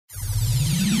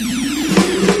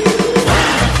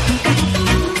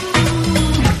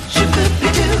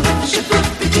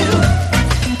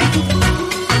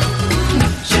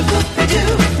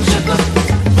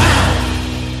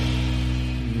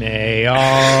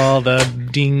all the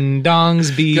ding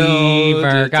dongs be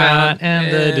forgot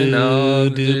and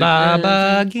the doo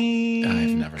baba gee. I've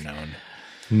never known.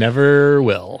 Never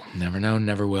will. Never known,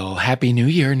 never will. Happy New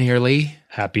Year, nearly.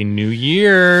 Happy New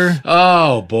Year.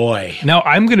 Oh, boy. Now,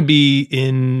 I'm going to be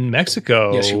in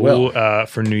Mexico Yes, you will.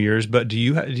 For New Year's, but do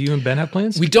you and Ben have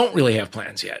plans? We don't really have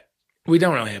plans yet.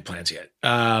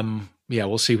 Yeah,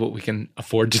 we'll see what we can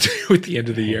afford to do at the end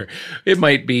of the year. It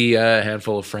might be a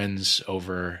handful of friends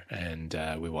over and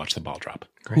we watch the ball drop.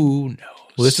 Great. Who knows?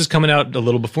 Well, this is coming out a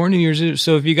little before New Year's Eve,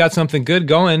 so if you got something good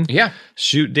going,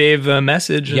 shoot Dave a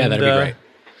message. Yeah, and, that'd be great.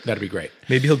 That'd be great.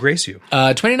 Maybe he'll grace you.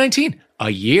 2019, a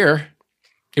year.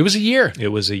 It was a year. It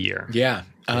was a year. Yeah.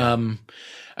 A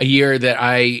year that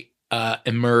I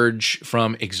emerge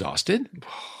from exhausted.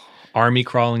 Army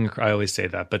crawling. I always say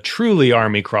that, but truly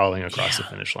army crawling across the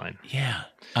finish line. Yeah.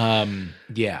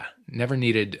 Never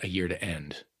needed a year to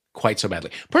end quite so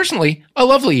badly. Personally, a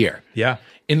lovely year. Yeah.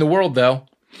 In the world, though,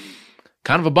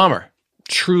 kind of a bummer.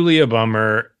 Truly a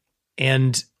bummer.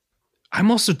 And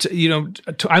I'm also,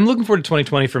 I'm looking forward to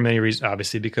 2020 for many reasons,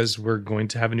 obviously, because we're going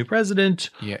to have a new president.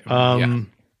 Yeah.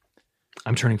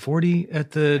 I'm turning 40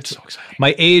 at the. That's so exciting.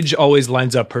 My age always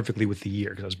lines up perfectly with the year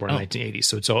because I was born in 1980.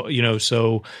 So it's all,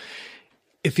 so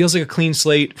it feels like a clean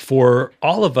slate for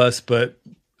all of us, but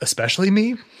especially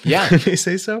me. Yeah. If I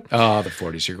say so. Oh, the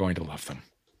 40s. You're going to love them.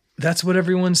 That's what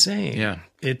everyone's saying. Yeah.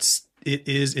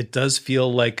 It does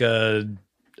feel like it's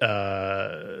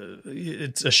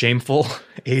a shameful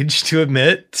age to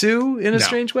admit to in a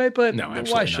strange way, but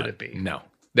why should it be? No.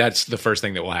 That's the first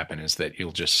thing that will happen is that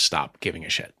you'll just stop giving a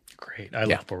shit. Great. I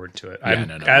look forward to it.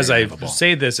 Yeah, as I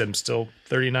say this, I'm still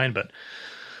 39, but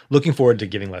looking forward to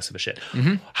giving less of a shit.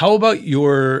 Mm-hmm. How about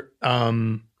your, I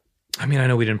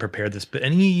know we didn't prepare this, but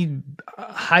any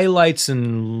highlights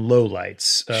and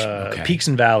lowlights, peaks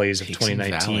and valleys of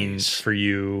 2019 for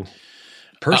you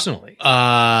personally?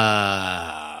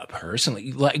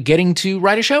 Personally, getting to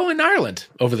write a show in Ireland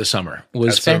over the summer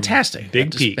was fantastic.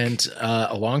 Big peak. Spent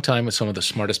a long time with some of the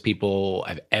smartest people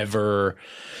I've ever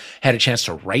had a chance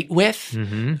to write with.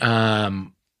 Mm-hmm.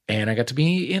 And I got to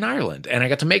be in Ireland, and I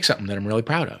got to make something that I'm really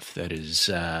proud of. That is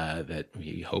that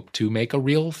we hope to make a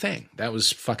real thing. That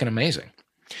was fucking amazing.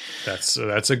 That's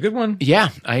a good one. Yeah,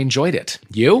 I enjoyed it.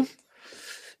 You?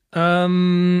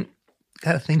 Gotta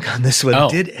think on this one. Oh.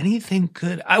 Did anything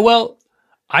good?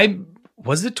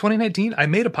 Was it 2019? I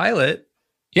made a pilot.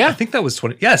 Yeah. I think that was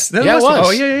 20. Yes. That Yeah, it was. Oh,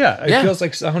 yeah. It feels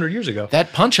like 100 years ago.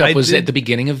 That punch-up was at the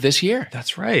beginning of this year.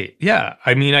 That's right. Yeah.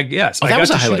 I mean, I guess. I that got was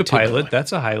to a shoot a highlight too, by the pilot. way.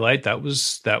 That's a highlight. That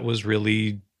was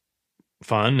really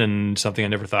fun and something I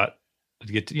never thought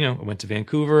I'd get to, I went to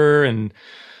Vancouver and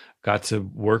got to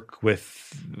work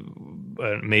with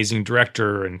an amazing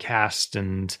director and cast.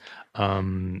 And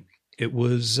it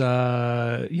was,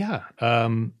 a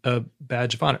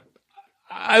badge of honor.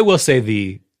 I will say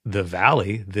the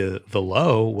valley, the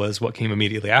low was what came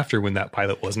immediately after when that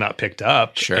pilot was not picked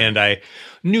up. Sure. And I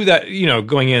knew that,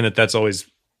 going in that's always,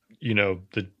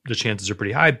 the chances are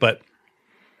pretty high, but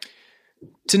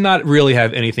to not really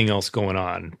have anything else going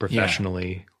on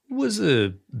professionally was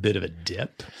a bit of a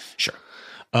dip. Sure.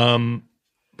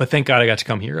 But thank God I got to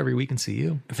come here every week and see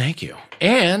you. Thank you.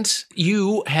 And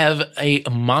you have a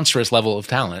monstrous level of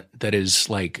talent that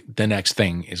is like the next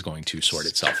thing is going to sort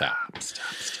itself out.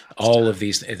 All of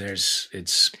these,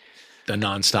 it's the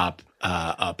nonstop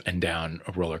up and down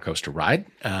a roller coaster ride,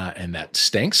 and that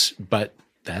stinks, but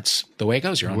that's the way it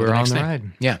goes. We're on the thing. ride.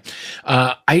 Yeah.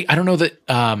 I don't know that,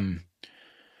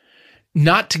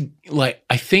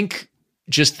 I think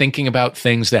just thinking about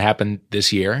things that happened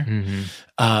this year,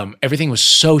 everything was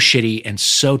so shitty and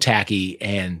so tacky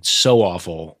and so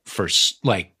awful for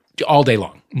all day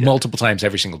long, multiple times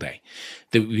every single day,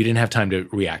 that we didn't have time to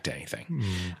react to anything.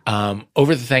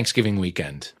 Over the Thanksgiving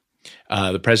weekend,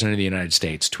 the President of the United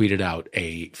States tweeted out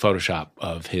a Photoshop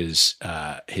of his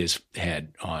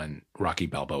head on Rocky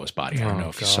Balboa's body. I don't know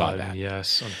if you saw that.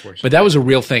 Yes, unfortunately. But that was a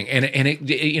real thing. And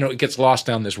it gets lost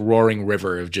down this roaring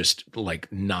river of just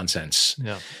like nonsense.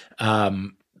 Yeah.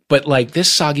 But like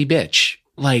this soggy bitch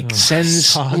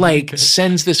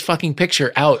sends this fucking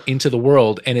picture out into the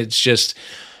world, and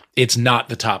it's not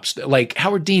the top. Like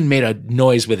Howard Dean made a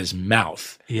noise with his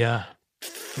mouth. Yeah.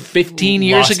 15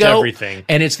 years ago, everything.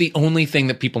 And it's the only thing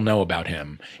that people know about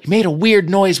him. He made a weird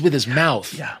noise with his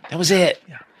mouth. Yeah. That was it.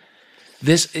 Yeah.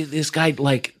 This guy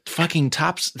like fucking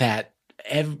tops that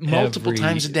multiple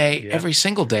times a day, every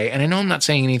single day. And I know I'm not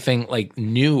saying anything like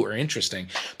new or interesting,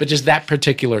 but just that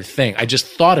particular thing. I just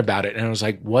thought about it and I was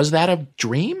like, was that a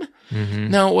dream? Mm-hmm.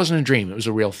 No, it wasn't a dream. It was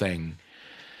a real thing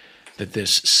that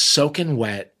this soaking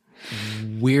wet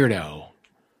weirdo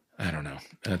I don't know.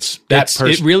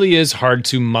 It really is hard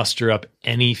to muster up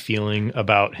any feeling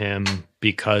about him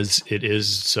because it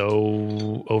is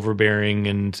so overbearing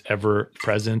and ever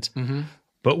present. Mm-hmm.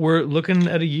 But we're looking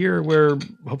at a year where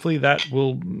hopefully that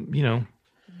will,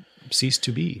 cease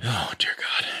to be. Oh dear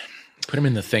God! Put him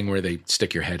in the thing where they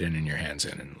stick your head in and your hands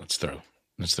in, and let's throw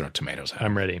tomatoes at him.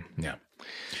 I'm ready. Yeah.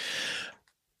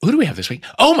 Who do we have this week?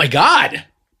 Oh my God!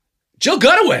 Jill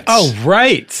Gutowitz. Oh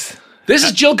right. This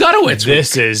is Jill Gutowitz.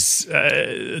 This is,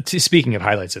 speaking of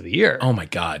highlights of the year. Oh my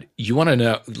God. You want to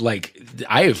know,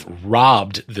 I have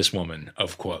robbed this woman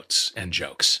of quotes and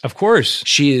jokes. Of course.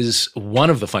 She is one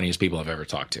of the funniest people I've ever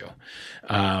talked to.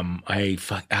 I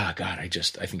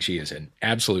think she is an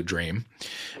absolute dream.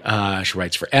 She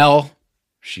writes for Elle.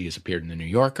 She has appeared in The New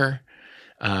Yorker.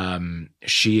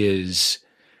 She is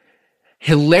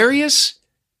hilarious.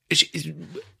 She's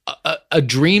a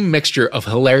dream mixture of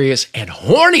hilarious and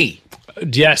horny.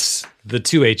 Yes, the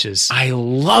two H's. I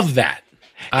love that.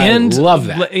 And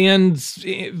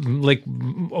like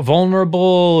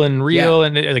vulnerable and real,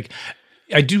 and like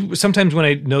I do sometimes when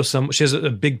I know she has a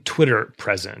big Twitter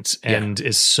presence and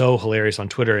is so hilarious on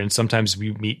Twitter. And sometimes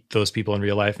we meet those people in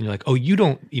real life, and you're like, oh, you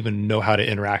don't even know how to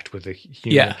interact with a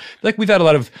human. Yeah, like we've had a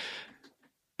lot of.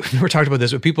 We've never talked about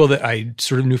this, but people that I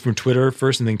sort of knew from Twitter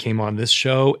first and then came on this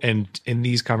show, and in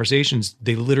these conversations,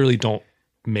 they literally don't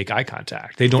make eye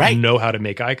contact. They don't know how to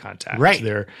make eye contact. Right.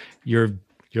 You're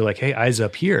like, hey, eyes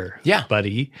up here,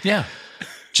 buddy. Yeah.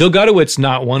 Jill Gutowitz,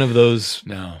 not one of those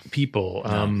people.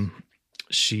 No.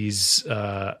 She's,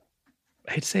 I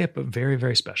hate to say it, but very,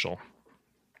 very special.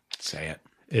 Say it.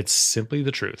 It's simply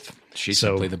the truth. She's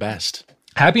simply the best.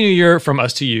 Happy New Year from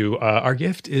us to you. Our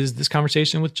gift is this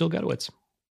conversation with Jill Gutowitz.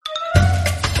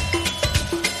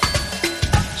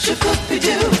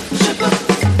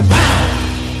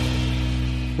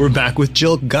 We're back with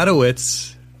Jill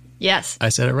Gutowitz. Yes. I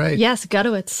said it right. Yes,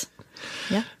 Gutowitz.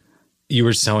 Yeah. You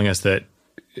were telling us that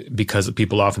because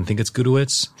people often think it's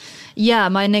Gudowitz. Yeah,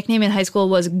 my nickname in high school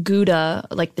was Gouda,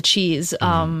 like the cheese,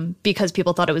 because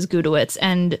people thought it was Gudowitz.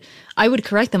 And I would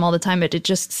correct them all the time, but it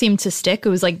just seemed to stick. It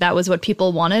was like that was what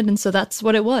people wanted, and so that's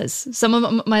what it was. Some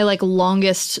of my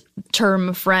longest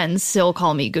term friends still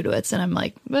call me Gudowitz, and I'm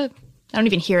like, I don't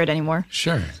even hear it anymore.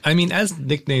 Sure. I mean, as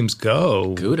nicknames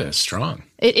go, Gouda is strong.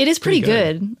 It is pretty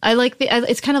good. I like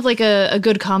it's kind of like a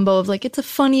good combo of like, it's a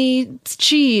funny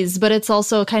cheese, but it's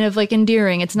also kind of like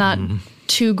endearing. It's not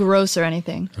too gross or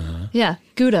anything. Yeah.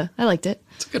 Gouda. I liked it.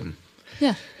 It's a good one.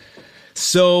 Yeah.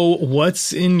 So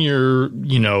what's in your,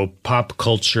 pop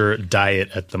culture diet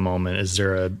at the moment? Is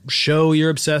there a show you're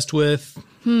obsessed with?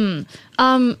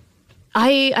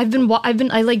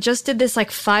 I just did this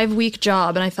 5-week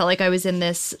job, and I felt like I was in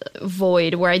this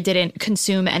void where I didn't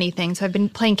consume anything. So I've been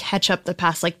playing catch up the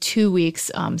past 2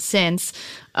 weeks since,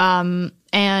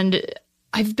 and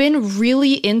I've been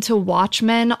really into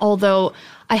Watchmen. Although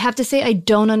I have to say I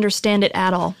don't understand it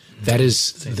at all. That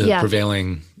is the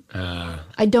prevailing.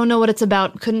 I don't know what it's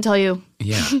about. Couldn't tell you.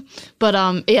 Yeah. But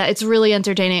it's really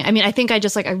entertaining. I mean, I think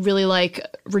I really like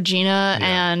Regina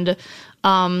and.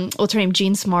 What's her name?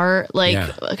 Jean Smart.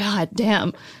 God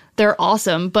damn, they're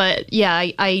awesome. But yeah,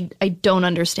 I don't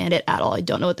understand it at all. I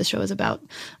don't know what the show is about.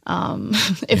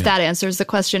 If that answers the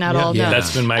question at all. Yeah, no.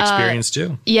 That's been my experience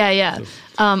too. Yeah.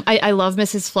 I love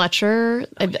Mrs. Fletcher.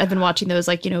 I've been watching those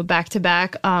back to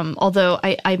back. Although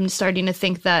I'm starting to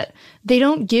think that they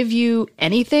don't give you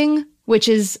anything, which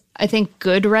is I think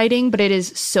good writing, but it is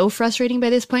so frustrating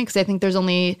by this point because I think there's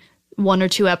only 1 or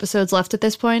 2 episodes left at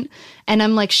this point, and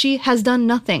I'm like, she has done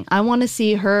nothing. I want to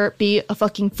see her be a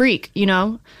fucking freak,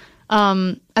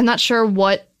 I'm not sure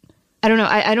what. I don't know.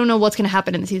 I don't know what's going to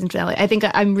happen in the season finale. I think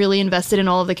I'm really invested in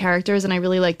all of the characters, and I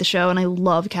really like the show, and I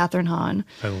love Kathryn Hahn.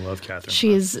 I love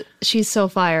Kathryn. She's so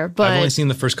fire. But I've only seen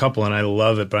the first couple, and I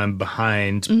love it, but I'm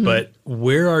behind. But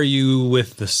where are you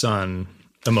with the son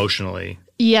emotionally?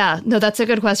 Yeah, no, that's a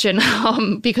good question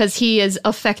because he is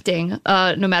affecting,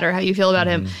 no matter how you feel about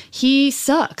him. He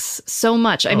sucks so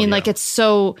much. I mean, it's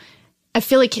so, I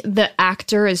feel like the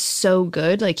actor is so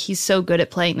good. He's so good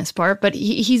at playing this part, but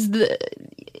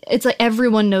it's like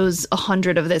everyone knows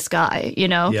 100 of this guy,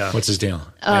 Yeah. What's his deal?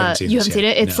 You haven't seen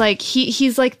it? It's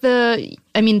he's like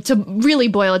to really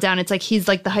boil it down, it's like he's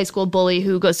like the high school bully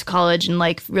who goes to college and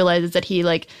realizes that he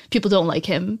people don't like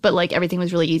him, but everything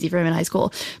was really easy for him in high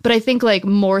school. But I think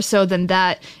more so than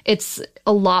that, it's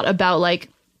a lot about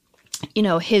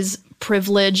his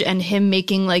privilege and him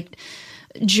making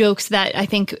jokes that I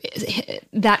think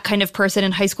that kind of person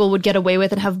in high school would get away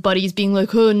with and have buddies being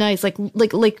like, oh, nice, like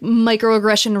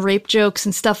microaggression rape jokes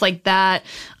and stuff like that,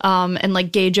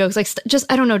 and gay jokes, just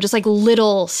I don't know, just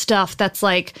little stuff that's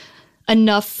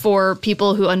enough for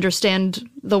people who understand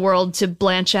the world to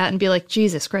blanch at and be like,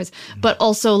 Jesus Christ, but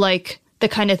also like the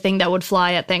kind of thing that would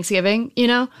fly at Thanksgiving, you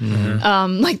know?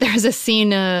 Like there's a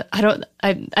scene, I don't,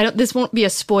 this won't be a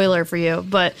spoiler for you,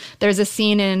 but there's a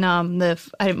scene in the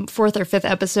fourth or fifth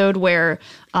episode where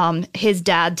his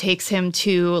dad takes him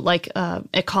to like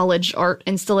a college art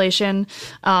installation,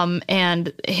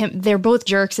 and they're both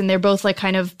jerks and they're both like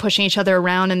kind of pushing each other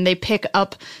around, and they pick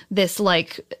up this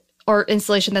like art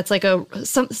installation that's like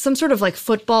some sort of like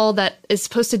football that is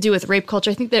supposed to do with rape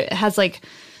culture. I think that it has like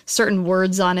certain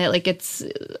words on it, like it's,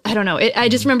 I don't know. I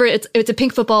just remember it's a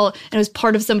pink football, and it was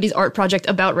part of somebody's art project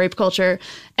about rape culture,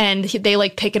 and they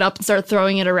like pick it up and start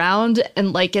throwing it around,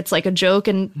 and like it's like a joke,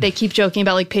 and they keep joking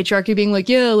about like patriarchy being like,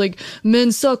 yeah, like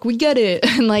men suck, we get it,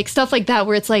 and like stuff like that,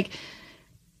 where it's like,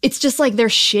 it's just like they're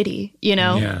shitty, you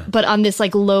know? Yeah. But on this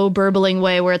like low burbling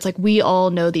way where it's like, we all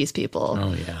know these people.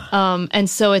 Oh yeah. And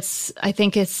so I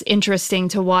think it's interesting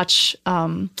to watch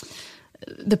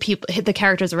the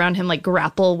characters around him like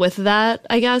grapple with that,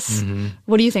 I guess.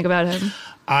 What do you think about him?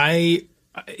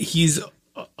 He's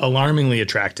alarmingly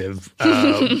attractive.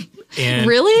 And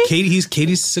Really? he's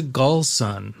Katie Sagal's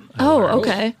son. Oh,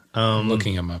 okay. I'm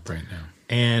looking him up right now.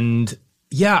 And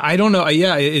yeah, I don't know.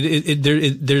 Yeah,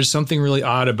 there's something really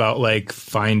odd about like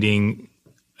finding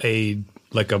an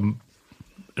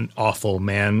awful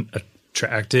man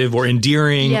attractive or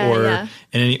endearing, Yeah.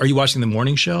 And are you watching The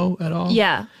Morning Show at all?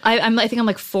 Yeah. I think I'm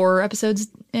like 4 episodes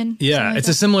in. Yeah, like it's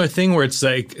that. a similar thing where it's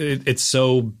like it's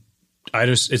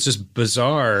just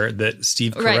bizarre that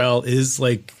Steve Carell is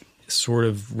like sort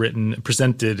of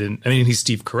presented, and I mean he's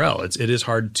Steve Carell. It is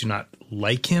hard to not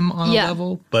like him on a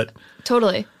level, but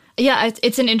totally. Yeah,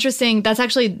 it's an interesting, that's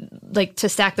actually like to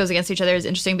stack those against each other is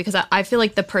interesting, because I feel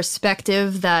like the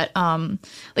perspective that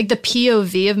like the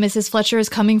POV of Mrs. Fletcher is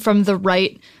coming from the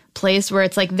right place, where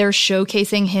it's like they're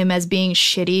showcasing him as being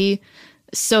shitty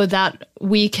so that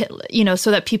we can, you know,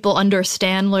 so that people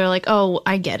understand, they're like, oh,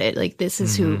 I get it, like this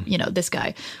is who, you know, this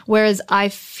guy. Whereas I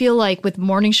feel like with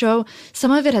Morning Show,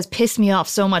 some of it has pissed me off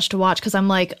so much to watch, because I'm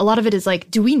like, a lot of it is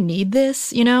like, do we need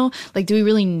this, you know, like do we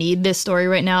really need this story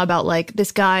right now about like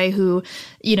this guy who,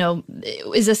 you know,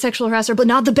 is a sexual harasser but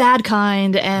not the bad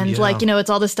kind, and like, you know, it's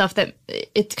all this stuff that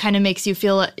it kind of makes you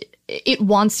feel, it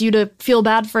wants you to feel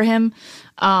bad for him,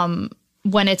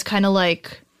 when it's kind of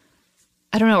like,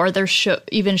 I don't know, are there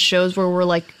even shows where we're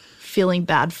like feeling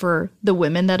bad for the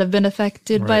women that have been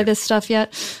affected by this stuff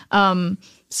yet?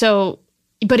 So,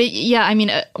 but I mean,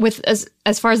 with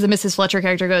as far as the Mrs. Fletcher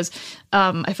character goes,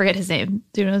 I forget his name.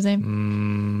 Do you know his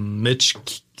name? Mitch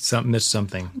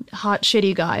something. Hot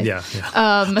shitty guy. Yeah.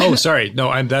 Oh, sorry.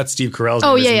 No, that's Steve Carell's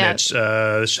name. Oh, is yeah. Mitch.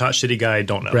 Hot shitty guy.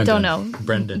 Don't know. Don't know.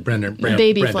 Brendan.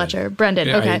 Baby Brendan. Fletcher. Brendan.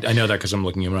 Yeah, Okay. I know that because I'm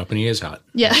looking him up, and he is hot.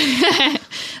 Yeah.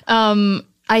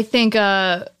 I think, wait,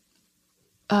 I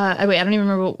don't even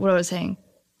remember what I was saying.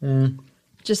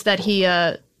 Just that he,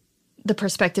 the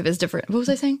perspective is different. What was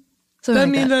I saying?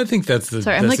 Something like that. I think that's the.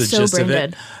 Sorry, I'm that's like the so gist brain of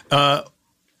it. dead.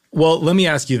 Well, let me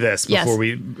ask you this Yes. before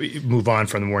we move on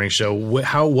from The Morning Show.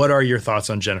 What are your thoughts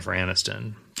on Jennifer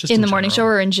Aniston? Just In The Morning Show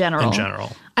or in general? In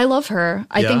general. I love her.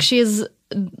 I think she is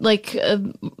like a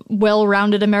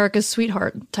well-rounded America's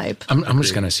sweetheart type. I'm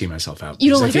just gonna see myself out.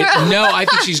 You don't Because like her? No, I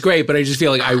think she's great, but I just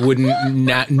feel like I wouldn't.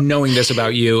 Not knowing this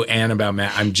about you and about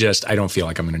Matt, I don't feel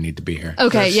like I'm gonna need to be here.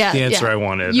 Okay, yeah. the answer yeah. I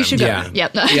wanted. You should go. Yeah.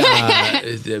 Yep.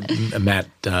 Yeah, Matt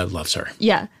loves her.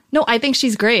 Yeah. No, I think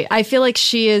she's great. I feel like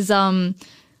she is, I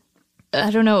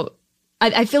don't know.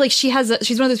 I feel like she's one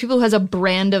of those people who has a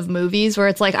brand of movies where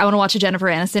it's like, I want to watch a Jennifer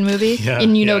Aniston movie, Yeah,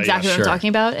 and you know yeah, exactly yeah, what sure. I'm talking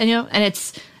about,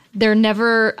 and they're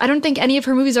never, I don't think any of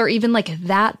her movies are even like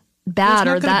that bad not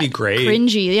or gonna that be great.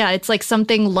 cringy. Yeah, it's like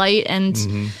something light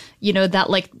and you know, that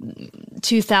like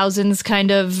 2000s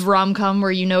kind of rom-com where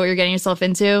you know what you're getting yourself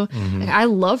into. Like, I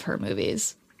love her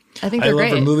movies. I think I they're love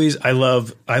great. her movies. I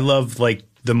love like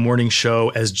The Morning Show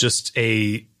as just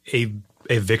a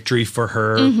victory for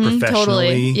her professionally.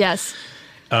 Totally. Yes.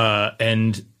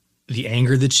 And the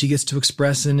anger that she gets to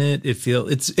express in it,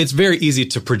 it's very easy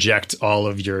to project all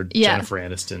of your Jennifer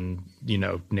Aniston, you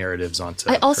know, narratives onto.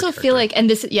 I also feel like, and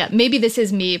this, maybe this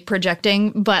is me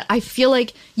projecting, but I feel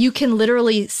like you can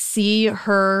literally see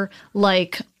her,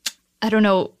 like, I don't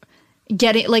know,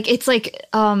 getting, like, it's like,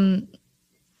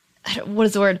 what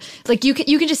is the word? Like, you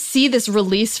can just see this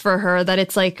release for her, that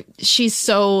it's like, she's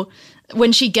so,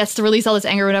 when she gets to release all this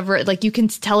anger or whatever, like, you can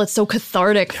tell it's so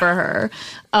cathartic for her.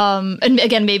 And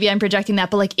again, maybe I'm projecting that,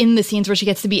 but like in the scenes where she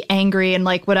gets to be angry and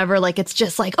like whatever, like it's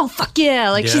just like, oh fuck yeah,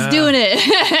 like she's doing it.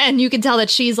 And you can tell that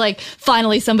she's like,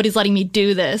 finally somebody's letting me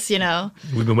do this, you know?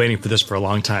 We've been waiting for this for a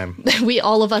long time. We,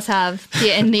 all of us have,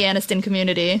 in the Aniston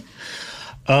community.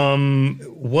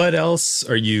 What else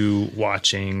are you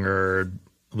watching or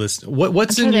listening?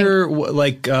 What's in your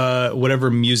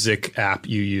whatever music app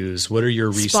you use? What are your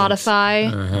recent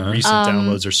Spotify,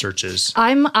 downloads or searches?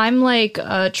 I'm like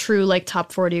a true like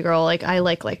top 40 girl. Like I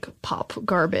like pop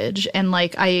garbage, and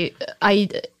like I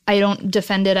don't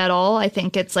defend it at all. I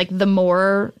think it's like the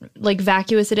more like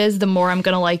vacuous it is, the more I'm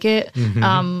gonna like it.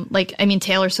 Like I mean,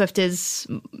 Taylor Swift is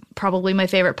probably my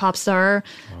favorite pop star.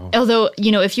 Although,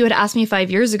 you know, if you had asked me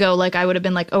 5 years ago, like I would have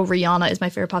been like, oh, Rihanna is my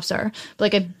favorite pop star. But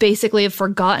like I basically have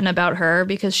forgotten about her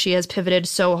because she has pivoted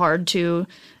so hard to,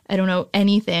 I don't know,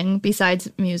 anything besides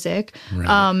music.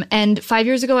 Right. And 5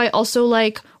 years ago, I also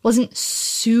like wasn't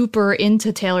super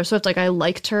into Taylor Swift. Like I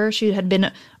liked her. She had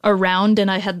been around and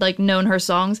I had like known her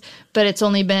songs, but it's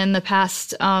only been the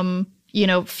past, you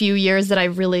know, few years that I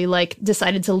really like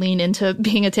decided to lean into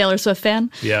being a Taylor Swift fan,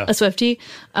 a Swiftie.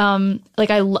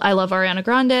 Like I love Ariana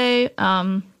Grande.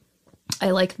 I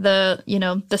like the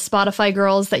Spotify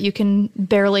girls that you can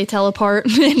barely tell apart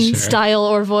in style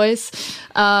or voice.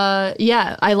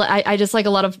 I just like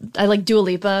I like Dua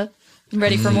Lipa. I'm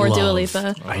ready for more Dua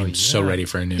Lipa. I'm so ready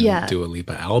for a new Dua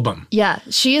Lipa album. Yeah,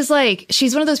 she's one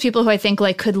of those people who I think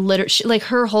like could literally like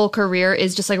her whole career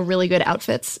is just like really good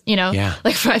outfits, you know? Yeah.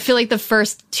 Like I feel like the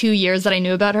first 2 years that I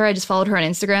knew about her, I just followed her on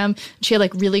Instagram. She had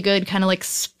like really good kind of like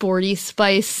sporty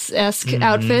Spice-esque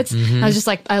outfits. I was just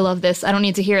like, I love this. I don't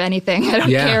need to hear anything. I don't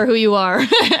care who you are.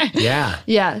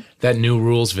 Yeah. That New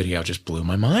Rules video just blew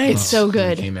my mind. It's so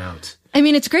good. When it came out. I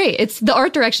mean, it's great. It's the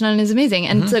art direction on it is amazing,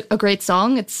 and it's a great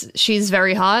song. She's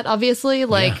very hot, obviously.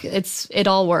 Like it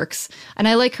all works, and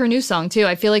I like her new song too.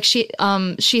 I feel like she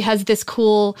has this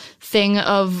cool thing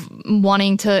of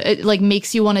wanting to it like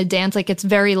makes you want to dance. Like it's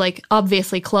very like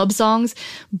obviously club songs,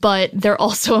 but they're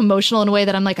also emotional in a way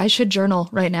that I'm like I should journal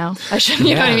right now. I should,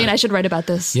 you know what I mean? I should write about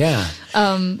this. Yeah.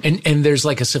 And there's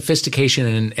like a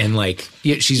sophistication and like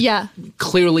she's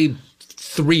clearly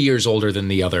 3 years older than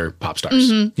the other pop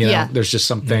stars. You know, there's just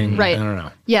something, I don't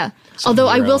know. Yeah. Although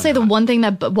I will say the one thing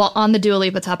that, well, on the Dua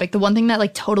Lipa topic, the one thing that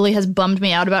like totally has bummed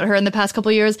me out about her in the past couple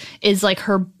of years is like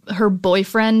her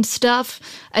boyfriend stuff.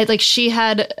 Like she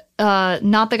had,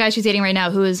 not the guy she's dating right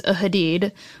now, who is a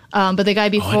Hadid, but the guy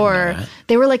before,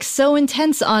 they were like so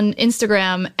intense on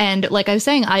Instagram. And like I was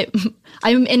saying,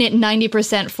 I'm in it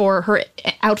 90% for her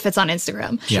outfits on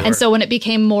Instagram. Yeah. And so when it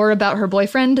became more about her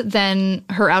boyfriend than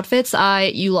her outfits,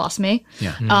 you lost me.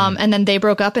 Yeah. And then they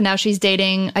broke up and now she's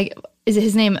dating, is it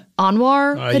his name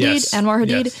Anwar Hadid? Yes. Anwar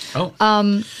Hadid. Yes. Oh.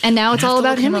 And now it's all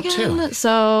about him again. Too.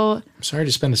 So I'm sorry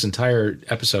to spend this entire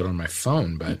episode on my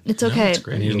phone, but it's okay. It's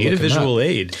great. You need a visual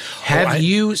aid. Have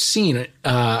you seen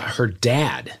her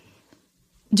dad?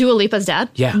 Dua Lipa's dad?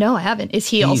 Yeah. No, I haven't. Is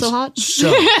he also hot?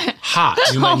 So hot.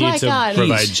 You might need to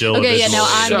provide Jill. Okay, yeah, no,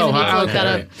 I'm going to need to look that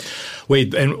up.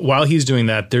 Wait, and while he's doing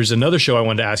that, there's another show I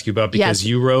wanted to ask you about because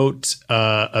you wrote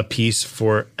a piece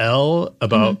for Elle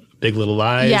about Big Little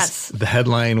Lies. Yes. The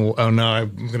headline, oh no,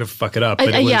 I'm going to fuck it up.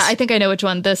 But I think I know which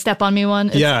one. The Step On Me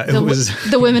one. It's it was.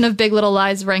 The women of Big Little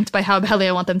Lies ranked by how badly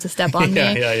I want them to step on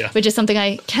me. Yeah. Which is something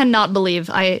I cannot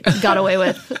believe I got away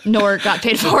with, nor got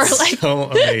paid for. Like, so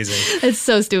amazing. It's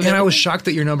so stupid. And I was shocked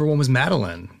that your number one was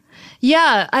Madeline.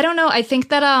 Yeah, I don't know. I think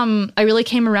that I really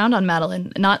came around on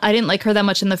Madeline. I didn't like her that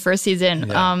much in the first season.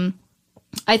 Yeah.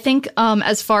 I think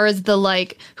as far as the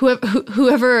like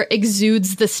whoever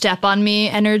exudes the Step On Me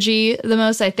energy the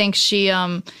most, I think she's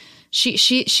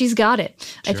got it.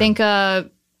 Sure. I think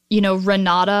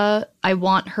Renata, I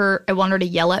want her to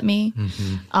yell at me.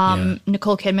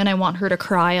 Nicole Kidman, I want her to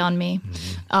cry on me.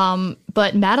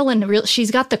 But Madeline, she's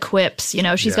got the quips, you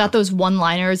know, she's got those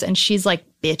one-liners and she's like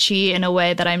bitchy in a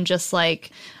way that I'm just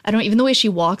like, I don't even the way she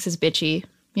walks is bitchy,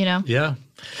 you know? Yeah.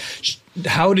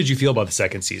 How did you feel about the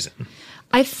second season?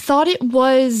 I thought it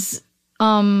was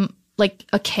like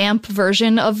a camp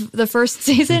version of the first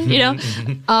season, you know?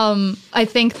 I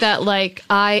think that like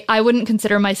I wouldn't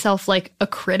consider myself like a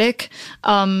critic.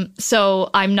 So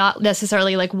I'm not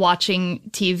necessarily like watching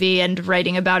TV and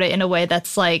writing about it in a way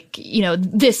that's like, you know,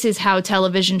 this is how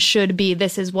television should be.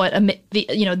 This is what,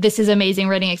 this is amazing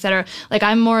writing, etc. Like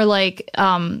I'm more like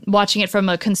watching it from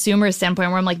a consumer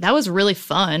standpoint where I'm like, that was really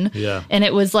fun. Yeah. And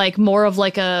it was like more of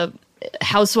like a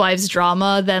housewives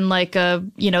drama than like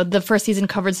the first season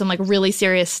covered some like really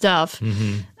serious stuff.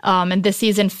 And this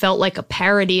season felt like a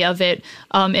parody of it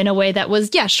in a way that was,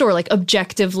 like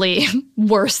objectively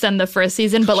worse than the first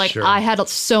season. But like I had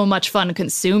so much fun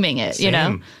consuming it, you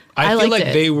know? I feel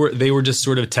like they were just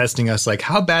sort of testing us, like,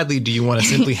 how badly do you want to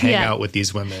simply hang out with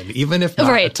these women, even if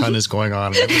not a ton is going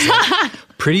on? And it was like,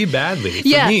 pretty badly for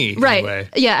me, right? Anyway.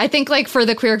 Yeah, I think like for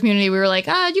the queer community, we were like,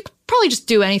 you could probably just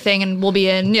do anything and we'll be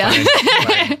in. Yeah.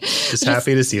 Fine. Just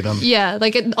happy to see them. Yeah,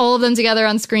 like all of them together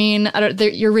on screen.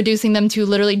 You're reducing them to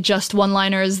literally just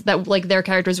one-liners that like their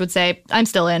characters would say. I'm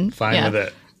still in. Fine with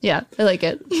it. Yeah, I like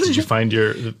it. Did you find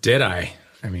your? Did I?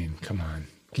 I mean, come on.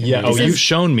 Yeah. Oh, you've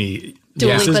shown me.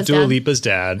 Dua This Lipa's is Dua dad. Lipa's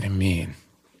dad. I mean,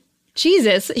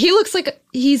 Jesus, he looks like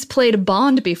he's played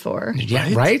Bond before. yeah,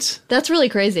 right? That's really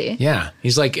crazy. Yeah.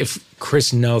 He's like if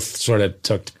Chris Noth sort of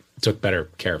took better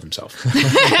care of himself. You know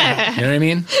what I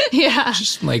mean? Yeah.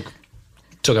 Just like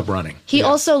took up running. He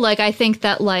also like I think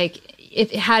that like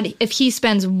if he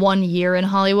spends 1 year in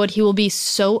Hollywood, he will be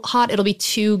so hot it'll be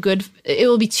too good. It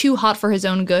will be too hot for his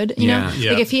own good. You know,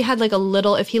 Yeah. like if he had like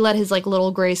if he let his like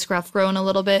little gray scruff grow in a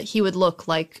little bit, he would look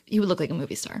like a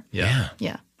movie star. Yeah.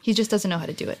 Yeah, he just doesn't know how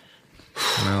to do it.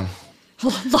 Well,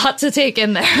 Lot to take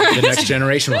in there. the next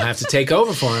generation will have to take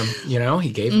over for him. You know, he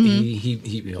gave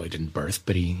he really didn't birth,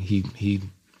 but he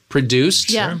produced.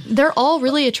 Yeah, they're all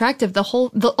really attractive. The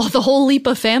whole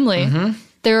Lipa family.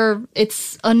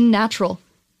 It's unnatural.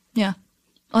 Yeah,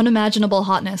 unimaginable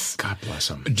hotness. God bless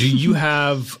him. Do you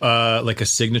have like a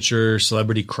signature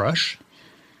celebrity crush?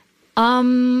 I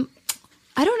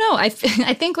don't know. I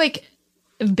think like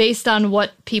based on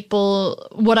what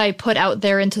I put out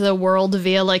there into the world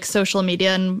via like social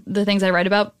media and the things I write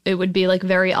about, it would be like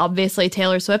very obviously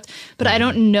Taylor Swift. But I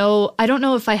don't know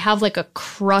if I have like a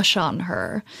crush on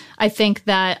her. I think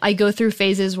that I go through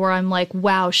phases where I'm like,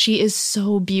 wow, she is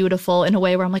so beautiful in a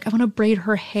way where I'm like, I want to braid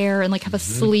her hair and like have a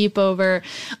sleepover.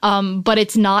 But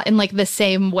it's not in like the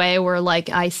same way where like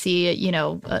I see,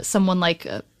 someone like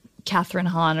Catherine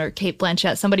Hahn or Cate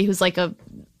Blanchett, somebody who's like a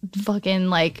fucking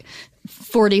like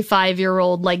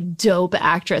 45-year-old like dope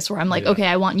actress where I'm like, okay,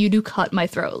 I want you to cut my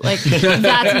throat. Like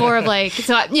that's more of like,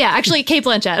 actually Cate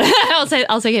Blanchett.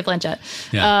 I'll say Cate Blanchett.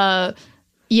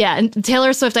 Yeah. And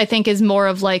Taylor Swift I think is more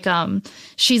of like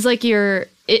she's like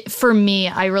for me,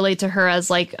 I relate to her as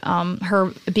like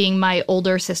her being my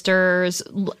older sister's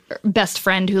best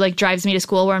friend who like drives me to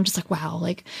school, where I'm just like, wow,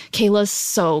 like Kayla's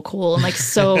so cool and like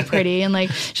so pretty and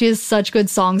like she has such good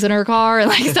songs in her car and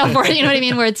like stuff where, you know what I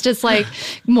mean, where it's just like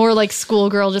more like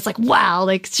schoolgirl, just like, wow,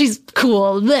 like she's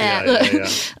cool. Yeah.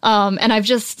 And I've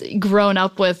just grown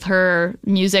up with her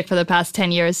music for the past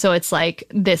 10 years, so it's like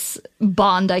this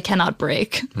bond I cannot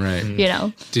break. Right. You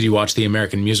know. Did you watch the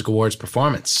American Music Awards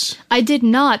performance? I did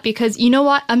not, because you know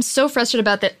what? I'm so frustrated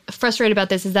about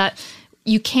this is that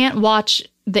you can't watch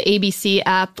the ABC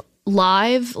app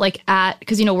live, like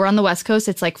because we're on the West Coast.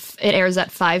 It's like it airs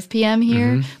at 5 p.m.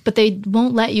 here, but they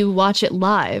won't let you watch it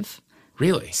live.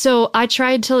 Really? So I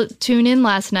tried to tune in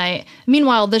last night.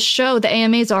 Meanwhile, the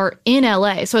AMAs are in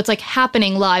LA, so it's like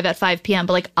happening live at 5 p.m.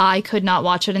 But like I could not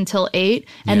watch it until 8,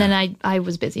 and then I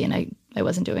was busy and I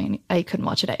wasn't doing. I couldn't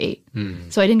watch it at 8,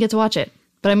 so I didn't get to watch it.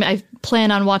 But I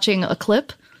plan on watching a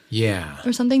clip. Yeah.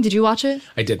 Or something. Did you watch it?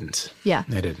 I didn't. Yeah.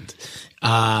 I didn't.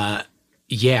 I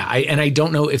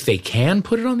don't know if they can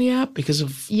put it on the app because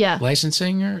of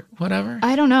licensing or whatever.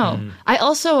 I don't know. I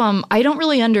also I don't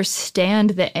really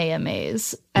understand the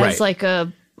AMAs as like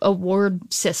a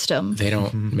award system. They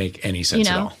don't make any sense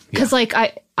at all. Because like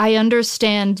I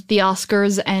understand the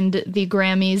Oscars and the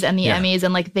Grammys and the Emmys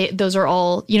and like those are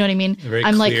all, you know what I mean? Very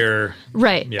I'm clear. Like,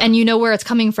 right. Yeah. And you know where it's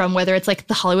coming from, whether it's like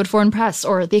the Hollywood Foreign Press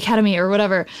or the Academy or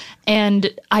whatever.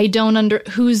 And I don't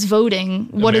who's voting.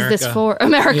 What is this for?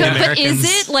 America. Yeah, but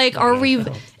is it like, is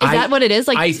that what it is?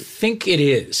 Like, I think it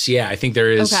is. Yeah. I think there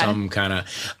is some kind of,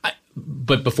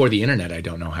 but before the internet, I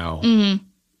don't know how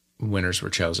winners were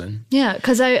chosen. Yeah,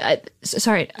 because I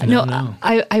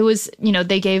was,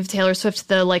 they gave Taylor Swift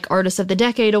the like Artist of the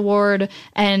Decade award,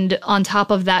 and on top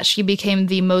of that, she became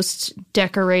the most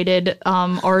decorated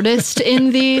artist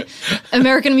in the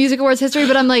American Music Awards history.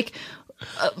 But I'm like,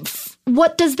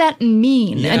 what does that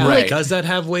mean? Yeah, and like, does that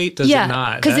have weight? Does it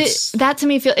not? Because that to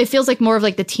me feels like more of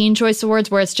like the Teen Choice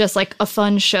Awards, where it's just like a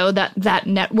fun show that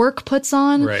network puts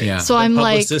on. Right. Yeah. So the I'm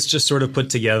like, publicists just sort of put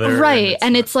together. Right.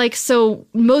 And it's like, so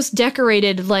most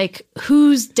decorated, like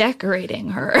who's decorating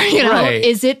her? Right.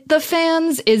 Is it the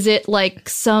fans? Is it like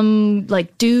some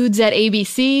like dudes at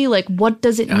ABC? Like what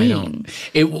does it mean?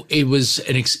 It was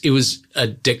a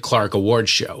Dick Clark award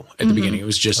show at the beginning. It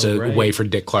was just a way for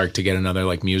Dick Clark to get another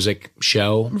like music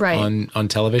show on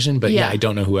television. But I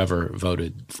don't know whoever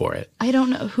voted for it. I don't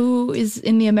know who is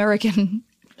in the American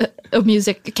a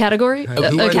music category, Who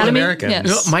are the Academy. Americans? Yeah. You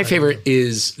know, my favorite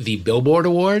is the Billboard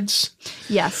Awards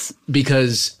Yes.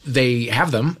 because they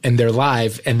have them and they're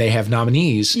live and they have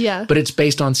nominees. Yeah. But it's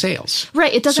based on sales.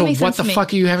 Right. It doesn't So make sense what the to me.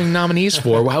 fuck are you having nominees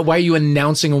for? Why are you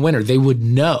announcing a winner? They would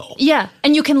know. Yeah,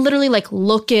 and you can literally like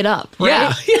look it up, right?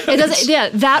 Yeah, yeah, It doesn't. Yeah,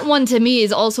 that one to me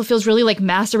is also feels really like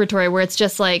masturbatory, where it's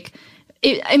just like,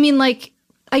 I mean, like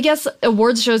I guess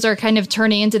awards shows are kind of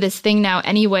turning into this thing now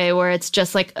anyway, where it's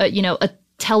just like a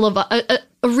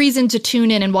reason to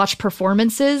tune in and watch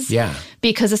performances. Yeah.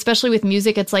 Because especially with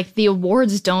music, it's like the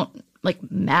awards don't like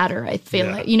matter. I feel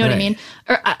like, you know what I Right. mean?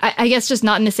 Or I guess just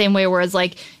not in the same way. Whereas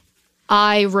like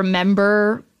I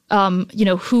remember,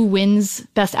 who wins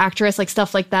Best Actress, like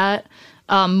stuff like that.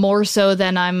 More so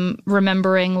than I'm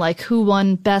remembering like who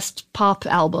won Best Pop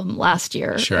Album last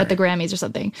year Sure. at the Grammys or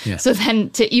something. Yeah. So then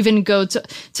to even go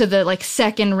to the like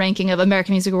second ranking of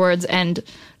American Music Awards and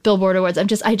Billboard Awards,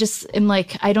 I just am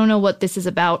like, I don't know what this is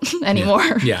about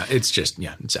anymore. Yeah, it's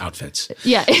outfits.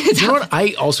 Yeah. You know what?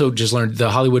 I also just learned the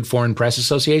Hollywood Foreign Press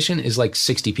Association is like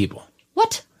 60 people.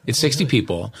 What? It's 60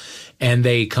 people, and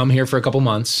they come here for a couple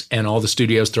months, and all the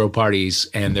studios throw parties,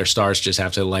 and their stars just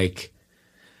have to like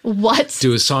What?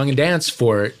 do a song and dance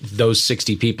for those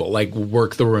 60 people, like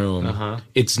work the room.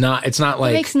 It's not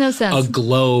like makes no sense. a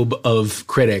globe of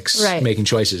critics Right. making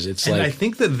choices. It's And like, I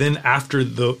think that then after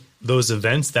those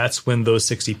events, that's when those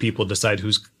 60 people decide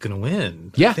who's going to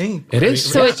win. Yeah, I think. it is.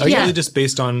 So it's it- yeah. really just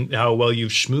based on how well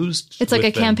you've schmoozed. It's like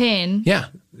with a them. campaign. yeah,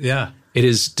 Yeah. it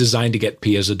is designed to get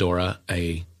Pia Zadora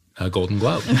a Golden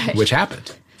Globe, which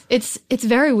happened. It's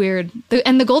very weird.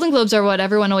 And the Golden Globes are what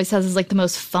everyone always says is like the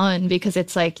most fun because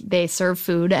it's like they serve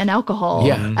food and alcohol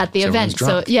Yeah. at the So event. everyone's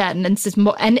drunk. So yeah, and it's just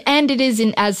more and it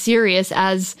isn't as serious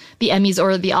as the Emmys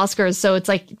or the Oscars. So it's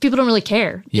like people don't really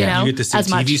care. Yeah. you know, You get to see as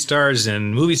much. TV stars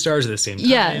and movie stars at the same time.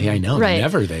 Yeah. Yeah, I know. Right.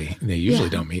 They usually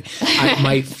don't meet.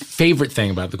 My favorite thing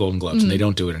about the Golden Globes, and they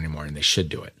don't do it anymore, and they should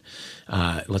do it.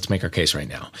 Let's make our case right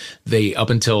now. They, up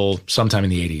until sometime in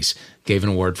the 80s, gave an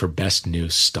award for Best New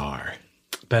Star.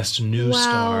 Best new Wow.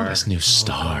 star. Best New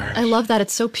Star. I love that.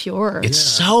 It's so pure. It's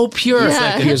so pure. Yeah. It's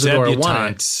Like like a Pia Zadora won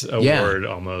it. debutante Yeah. award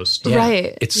almost. Yeah.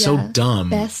 Right. It's so Yeah. dumb.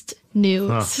 Best new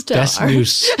star. Best New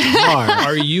Star.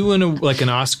 Are you in an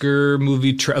Oscar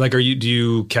movie? Do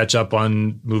you catch up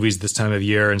on movies this time of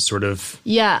year and sort of?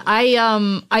 Yeah,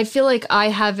 I feel like I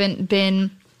haven't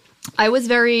been. I was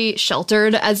very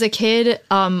sheltered as a kid.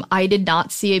 I did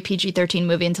not see a PG-13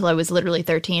 movie until I was literally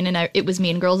 13, and it was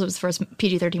Mean Girls. It was the first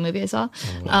PG-13 movie I saw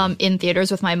in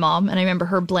theaters with my mom, and I remember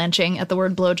her blanching at the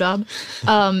word blowjob.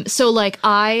 So like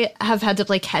I have had to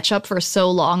like catch up for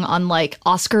so long on like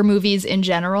Oscar movies in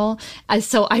general.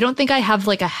 So I don't think I have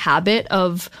like a habit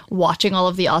of watching all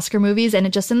of the Oscar movies, and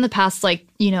it just in the past like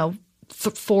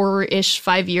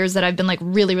 5 years that I've been like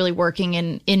really, really working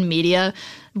in media,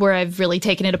 where I've really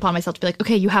taken it upon myself to be like,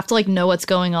 okay, you have to like know what's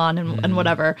going on and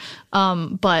whatever.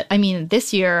 But I mean,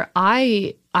 this year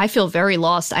I feel very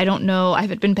lost. I don't know. I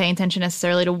haven't been paying attention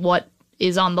necessarily to what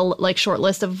is on the like short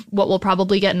list of what will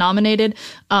probably get nominated.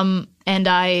 And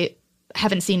I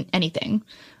haven't seen anything.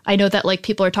 I know that like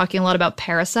people are talking a lot about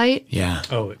Parasite. Yeah.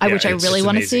 Oh, which I it's really just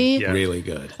wanna amazing. see. Yeah. Really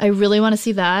good. I really want to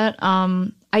see that.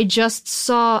 I just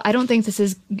saw, I don't think this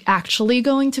is actually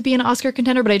going to be an Oscar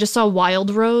contender, but I just saw Wild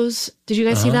Rose. Did you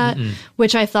guys see that?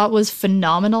 Which I thought was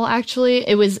phenomenal, actually.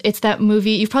 It's that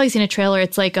movie. You've probably seen a trailer.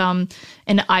 It's like an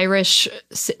Irish,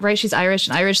 right? She's Irish,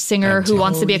 an Irish singer who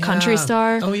wants to be a country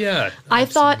star. Oh yeah. I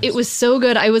thought it was so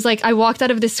good. I was like, I walked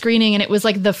out of this screening and it was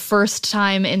like the first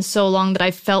time in so long that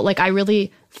I felt like I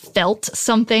really felt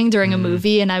something during a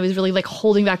movie, and I was really like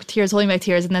holding back tears,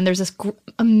 and then there's this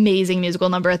amazing musical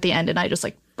number at the end, and I just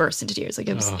like burst into tears. Like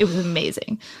it was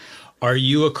amazing. Are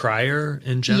you a crier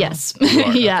in general? Yes. You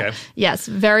are? Yeah. Okay. Yes.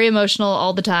 Very emotional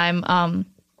all the time.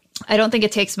 I don't think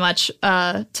it takes much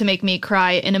to make me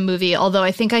cry in a movie, although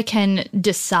I think I can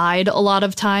decide a lot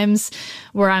of times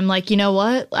where I'm like, you know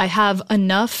what? I have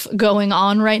enough going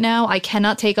on right now. I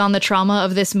cannot take on the trauma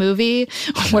of this movie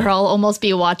where I'll almost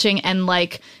be watching and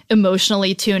like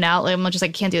emotionally tune out. Like, I'm just like,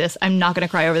 I can't do this. I'm not going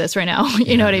to cry over this right now.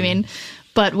 You know what I mean?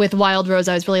 But with Wild Rose,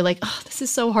 I was really like, oh, this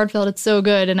is so heartfelt. It's so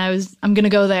good. And I'm going to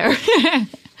go there.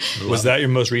 Was that your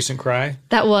most recent cry?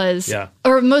 That was, Yeah.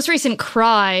 or most recent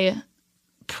cry.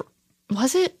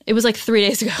 Was it? It was like 3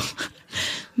 days ago.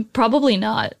 Probably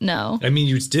not. No. I mean,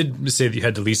 you did say that you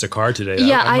had to lease a car today.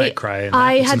 Yeah, I might cry.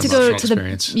 I had to go to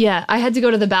experience. I had to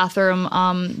go to the bathroom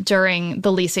during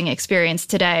the leasing experience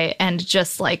today, and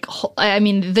just like, I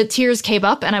mean, the tears came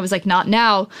up, and I was like, not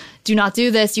now. Do not do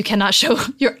this. You cannot show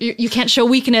you can't show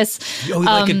weakness. Oh,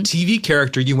 like a TV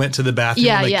character, you went to the bathroom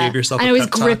and gave yourself and a I was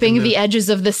pep talk gripping the edges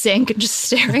of the sink and just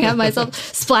staring at myself,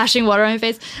 splashing water on my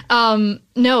face.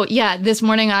 This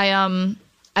morning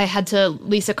I had to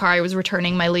lease a car. I was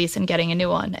returning my lease and getting a new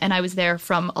one, and I was there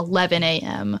from 11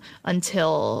 a.m.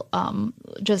 until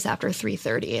just after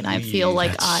 3:30, and I feel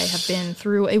like I have been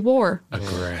through a war.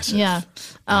 Aggressive. Yeah.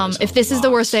 If this is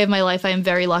the worst day of my life, I am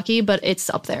very lucky, but it's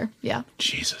up there. Yeah.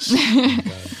 Jesus.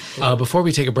 Before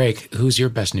we take a break, who's your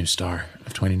best new star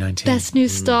of 2019? Best new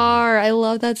star. I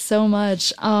love that so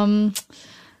much.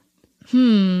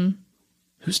 Who's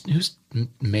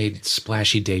made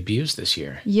splashy debuts this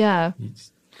year? Yeah.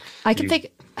 I can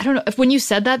think, I don't know, if when you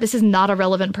said that, this is not a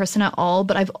relevant person at all,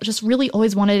 but I've just really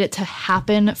always wanted it to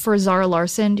happen for Zara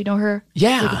Larsson. Do you know her?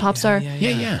 Yeah. Like a pop star?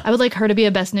 Yeah. I would like her to be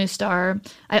a best new star.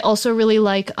 I also really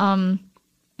like, I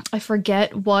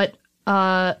forget what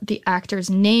the actor's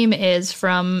name is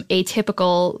from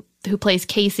Atypical, who plays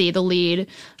Casey, the lead,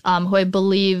 who I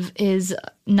believe is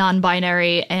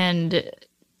non-binary and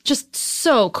just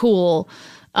so cool.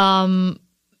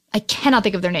 I cannot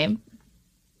think of their name,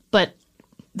 but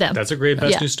them. That's a great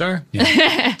best new star.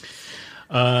 Yeah.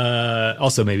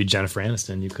 Also, maybe Jennifer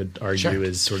Aniston, you could argue,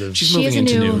 is sort of she's moving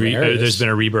into new areas. There's been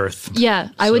a rebirth. Yeah,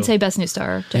 I would say best new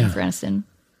star, Jennifer Aniston.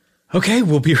 Okay,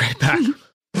 we'll be right back.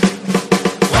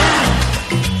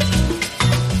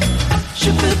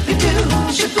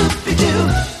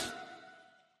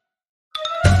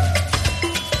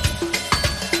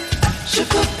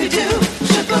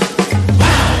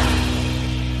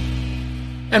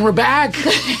 And we're back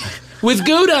with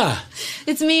Gouda.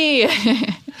 It's me.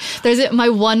 There's my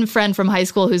one friend from high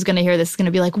school who's going to hear this is going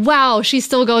to be like, wow, she's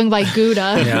still going by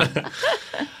Gouda.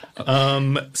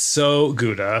 So,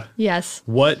 Gouda. Yes.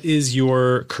 What is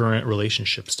your current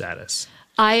relationship status?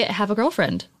 I have a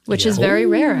girlfriend, which is very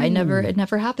rare. It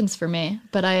never happens for me.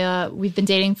 But we've been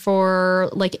dating for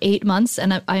like 8 months,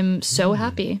 and I'm so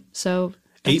happy. So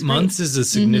 8 months is a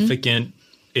significant.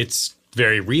 It's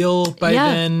very real by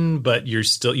then, but you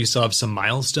still have some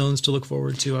milestones to look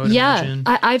forward to, I would imagine.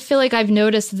 I feel like I've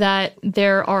noticed that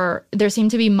there seem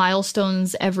to be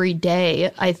milestones every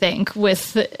day, I think,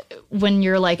 with when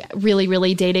you're like really,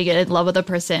 really dating and in love with a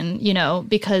person, you know,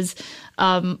 because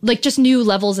like just new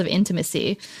levels of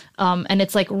intimacy. And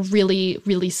it's like really,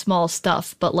 really small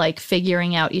stuff, but like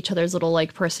figuring out each other's little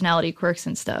like personality quirks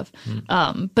and stuff.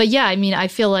 But yeah, I mean, I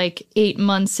feel like 8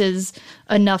 months is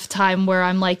enough time where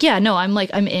I'm like,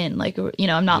 I'm in, like, you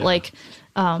know, I'm not like,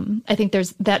 I think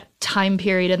there's that time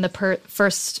period in the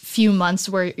first few months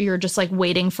where you're just like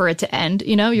waiting for it to end.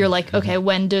 You know, you're like, okay,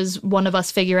 when does one of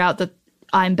us figure out that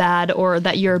I'm bad or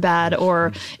that you're bad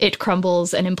or it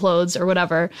crumbles and implodes or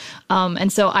whatever.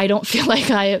 And so I don't feel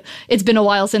like it's been a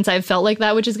while since I've felt like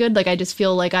that, which is good. Like, I just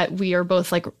feel like we are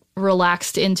both like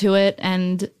relaxed into it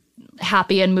and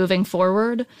happy and moving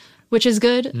forward, which is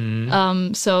good. And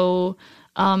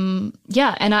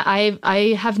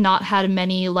I have not had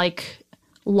many like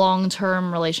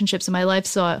long-term relationships in my life.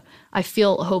 So I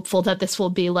feel hopeful that this will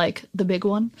be like the big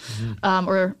one.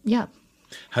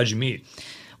 How'd you meet?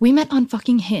 We met on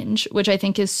fucking Hinge, which I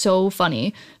think is so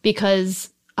funny because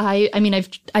I mean,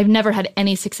 I've never had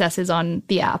any successes on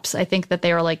the apps. I think that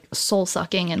they are like soul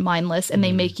sucking and mindless, and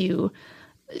they make you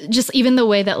just, even the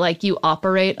way that like you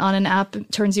operate on an app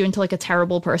turns you into like a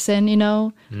terrible person, you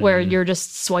know, where you're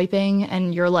just swiping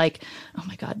and you're like, oh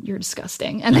my God, you're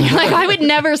disgusting. And then you're like, I would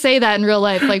never say that in real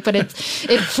life. Like, but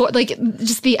like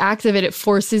just the act of it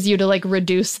forces you to like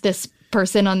reduce this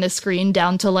person on this screen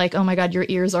down to like, oh my God, your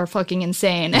ears are fucking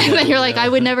insane. And then you're like, I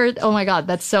would never, oh my God,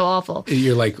 that's so awful.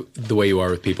 You're like the way you are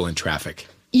with people in traffic.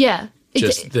 Yeah.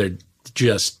 They're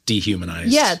just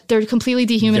dehumanized. Yeah, they're completely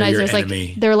dehumanized. They're your there's enemy.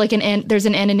 like they're like there's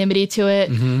an anonymity to it.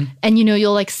 And you know,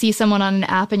 you'll like see someone on an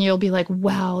app and you'll be like,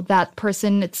 wow, that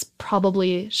person,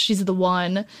 she's the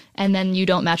one. And then you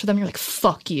don't match with them, you're like,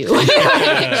 fuck you. Like,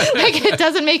 it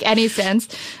doesn't make any sense.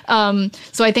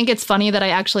 So I think it's funny that I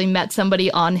actually met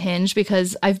somebody on Hinge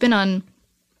because I've been on,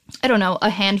 I don't know, a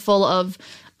handful of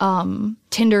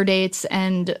Tinder dates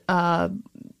and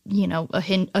you know,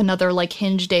 another like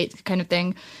Hinge date kind of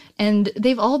thing. And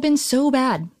they've all been so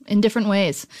bad in different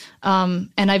ways.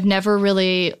 And I've never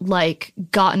really like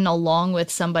gotten along with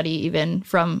somebody even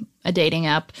from a dating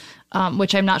app,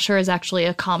 which I'm not sure is actually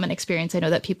a common experience. I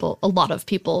know that a lot of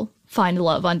people find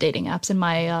love on dating apps. And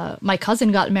my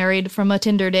cousin got married from a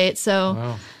Tinder date.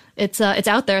 So It's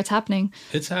out there. It's happening.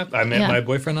 I met my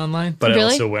boyfriend online, but Really? I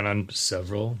also went on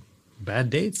several bad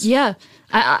dates. Yeah.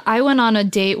 I went on a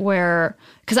date where,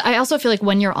 because I also feel like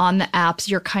when you're on the apps,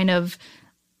 you're kind of,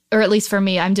 or at least for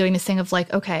me, I'm doing this thing of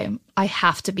like, okay, I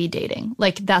have to be dating.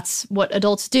 Like that's what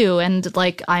adults do. And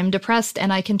like I'm depressed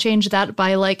and I can change that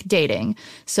by like dating.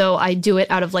 So I do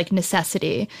it out of like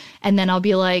necessity. And then I'll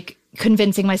be like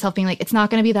convincing myself being like, it's not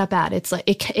going to be that bad. It's like,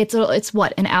 it's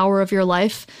what, an hour of your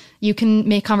life? You can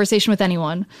make conversation with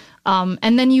anyone.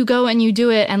 And then you go and you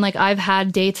do it. And like I've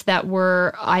had dates that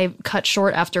I cut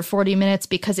short after 40 minutes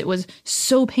because it was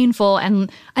so painful.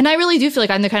 And I really do feel like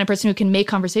I'm the kind of person who can make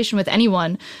conversation with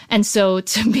anyone. And so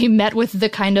to be met with the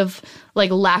kind of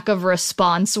like lack of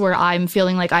response where I'm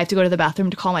feeling like I have to go to the bathroom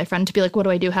to call my friend to be like, what do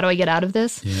I do? How do I get out of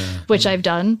this? Yeah. Which I've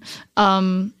done,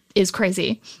 is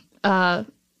crazy.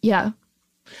 Yeah.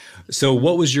 So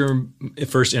what was your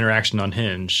first interaction on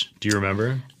Hinge? Do you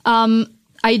remember?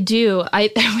 I do.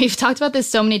 We've talked about this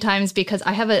so many times because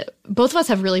both of us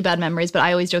have really bad memories, but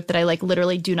I always joke that I like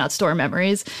literally do not store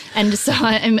memories. And so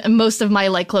most of my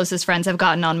like closest friends have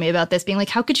gotten on me about this being like,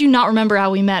 how could you not remember how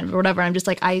we met or whatever? I'm just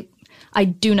like, I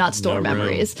do not store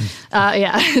memories.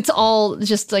 Yeah, it's all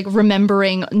just like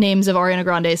remembering names of Ariana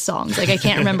Grande's songs. Like I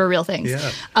can't remember real things.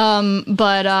 Yeah.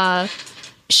 But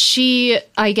she,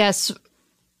 I guess,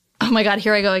 oh my God,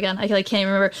 here I go again. I like can't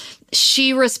even remember.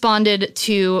 She responded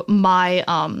to my,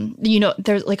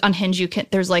 there's like on Hinge,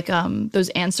 there's like those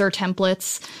answer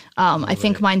templates. I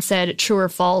think mine said true or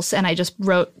false. And I just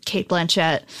wrote Cate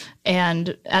Blanchett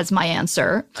and as my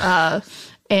answer.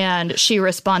 And she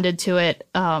responded to it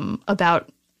about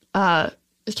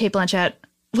Cate Blanchett.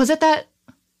 Was it that?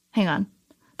 Hang on.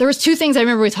 There was two things I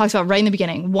remember we talked about right in the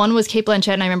beginning. One was Cate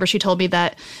Blanchett, and I remember she told me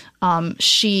that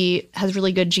she has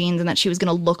really good genes and that she was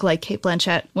going to look like Cate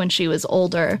Blanchett when she was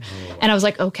older. Oh, wow. And I was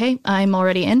like, okay, I'm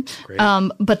already in.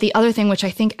 But the other thing, which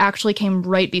I think actually came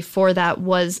right before that,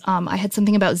 was I had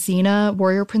something about Xena,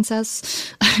 Warrior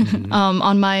Princess,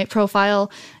 on my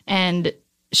profile. And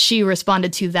she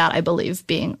responded to that, I believe,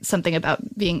 being something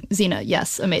about being Xena.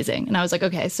 Yes, amazing. And I was like,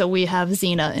 okay, so we have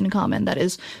Xena in common. That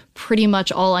is pretty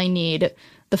much all I need.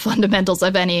 The fundamentals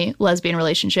of any lesbian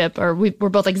relationship, or we're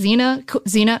both like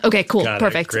Xena. Okay, cool,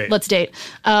 perfect. Let's date.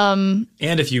 And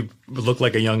if you look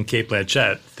like a young Cate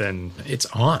Blanchett, then it's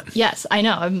on. Yes, I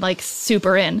know. I'm like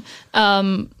super in.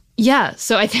 Yeah.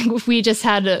 So I think we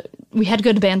had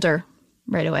good banter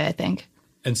right away, I think.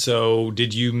 And so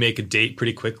did you make a date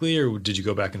pretty quickly, or did you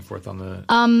go back and forth on the?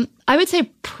 I would say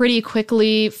pretty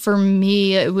quickly for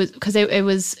me. It was because it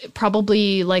was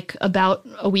probably like about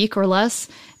a week or less.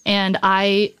 And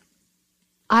I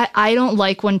don't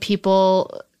like when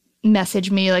people message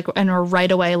me like or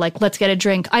right away like, let's get a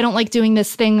drink. I don't like doing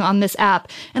this thing on this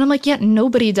app. And I'm like, yeah,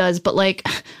 nobody does. But like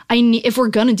if we're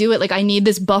gonna do it, like I need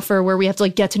this buffer where we have to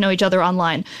like get to know each other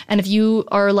online. And if you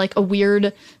are like a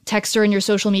weird texter and your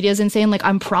social media is insane, like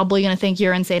I'm probably gonna think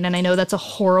you're insane. And I know that's a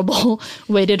horrible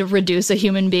way to reduce a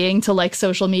human being to like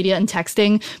social media and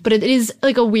texting, but it is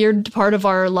like a weird part of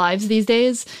our lives these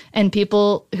days. And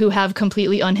people who have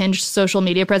completely unhinged social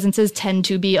media presences tend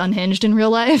to be unhinged in real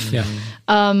life. Yeah.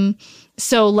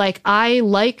 So like I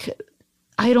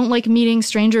don't like meeting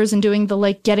strangers and doing the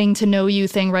like getting to know you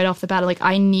thing right off the bat. Like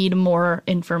I need more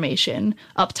information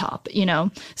up top, you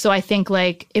know? So I think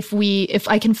like if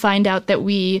I can find out that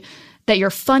you're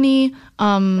funny,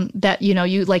 that, you know,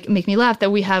 you like make me laugh,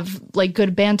 that we have like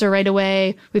good banter right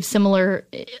away, we have similar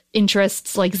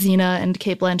interests like Xena and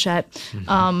Cate Blanchett,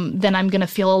 then I'm going to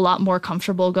feel a lot more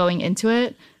comfortable going into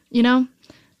it, you know?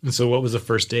 And so what was the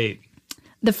first date?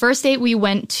 The first date we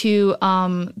went to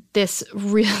this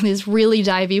really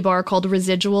divey bar called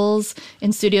Residuals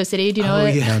in Studio City. Do you know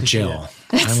it? Yeah. Now, Jill,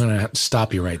 I'm going to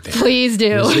stop you right there. Please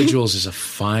do. Residuals is a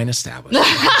fine establishment.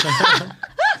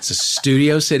 It's a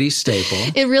Studio City staple.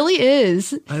 It really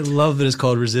is. I love that it's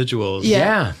called Residuals.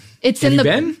 Yeah. It's Have in you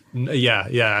the been? Yeah,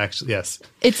 actually, yes.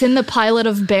 It's in the pilot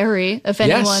of Barry, if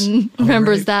anyone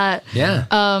remembers that. Yeah.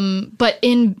 But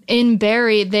in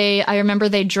Barry, I remember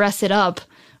they dress it up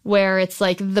where it's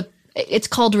like it's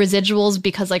called Residuals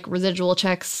because like residual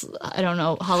checks, I don't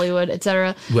know, Hollywood,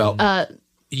 etc. Well,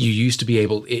 you used to be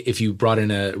able, if you brought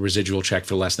in a residual check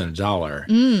for less than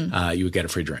 $1, you would get a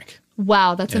free drink.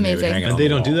 Wow, that's amazing. And they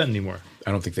don't do that anymore.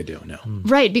 I don't think they do, no.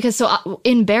 Right, because so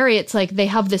in Barry, it's like they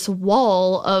have this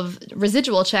wall of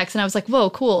residual checks, and I was like,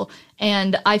 whoa, cool.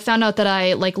 And I found out that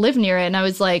I like live near it, and I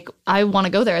was like, I want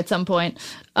to go there at some point.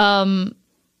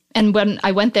 And when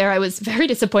I went there, I was very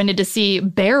disappointed to see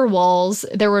bare walls.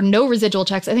 There were no residual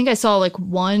checks. I think I saw like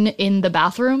one in the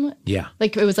bathroom. Yeah.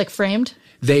 Like it was like framed.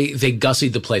 They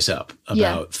gussied the place up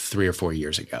about 3 or 4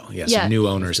 years ago. Yeah, some new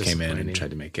owners came in and tried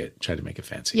to make it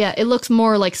fancy. Yeah, it looks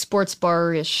more like sports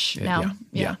bar-ish now.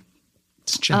 Yeah.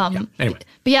 It's chill. Anyway.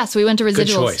 But yeah, so we went to Residuals. Good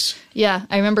choice. Yeah,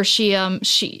 I remember she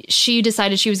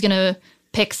decided she was going to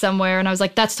pick somewhere, and I was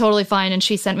like, that's totally fine. And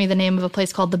she sent me the name of a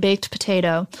place called The Baked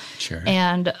Potato. Sure.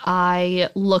 And I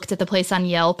looked at the place on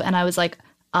Yelp, and I was like,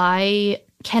 I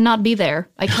cannot be there.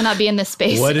 I cannot be in this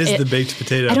space. What is The Baked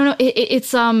Potato? I don't know.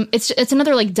 It's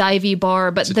another like divey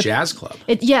bar, but it's a jazz club.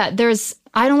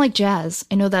 I don't like jazz.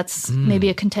 I know that's maybe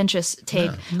a contentious take,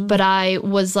 but I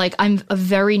was like, I'm a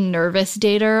very nervous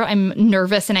dater. I'm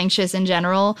nervous and anxious in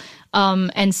general.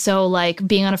 And so like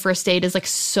being on a first date is like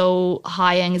so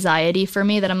high anxiety for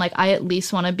me that I'm like, I at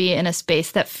least want to be in a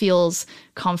space that feels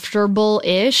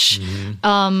comfortable-ish.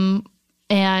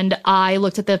 And I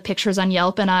looked at the pictures on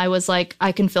Yelp and I was like,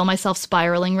 I can feel myself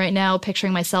spiraling right now,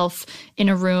 picturing myself in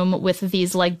a room with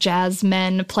these like jazz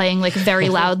men playing like very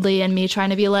loudly and me trying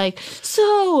to be like,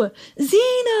 so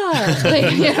Zena,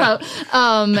 like,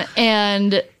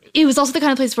 and it was also the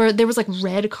kind of place where there was like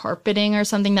red carpeting or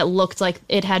something that looked like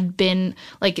it had been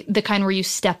like the kind where you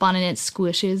step on and it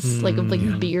squishes like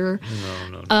beer.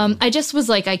 No. I just was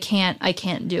like, I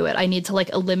can't do it. I need to like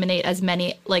eliminate as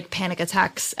many like panic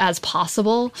attacks as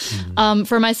possible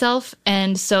for myself.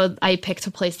 And so I picked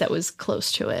a place that was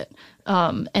close to it.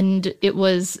 And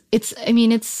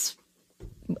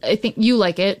I think you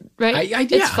like it, right?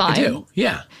 It's fine. I do.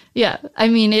 Yeah. Yeah. I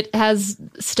mean, it has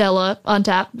Stella on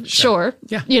tap. Sure.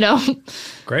 Yeah. You know?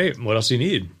 Great. What else do you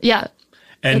need? Yeah.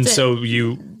 And so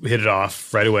you hit it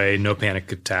off right away. No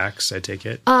panic attacks, I take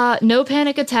it? No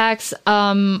panic attacks.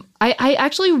 I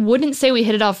actually wouldn't say we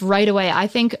hit it off right away. I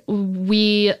think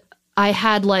I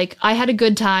had a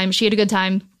good time. She had a good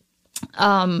time.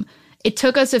 It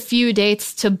took us a few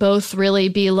dates to both really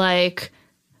be like,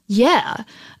 yeah.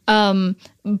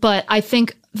 But I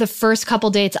think the first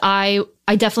couple dates, I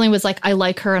definitely was like, I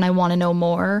like her and I want to know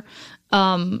more.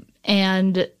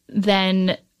 And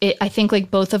then I think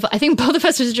both of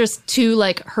us was just two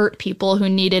like hurt people who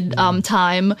needed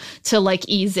time to like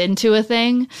ease into a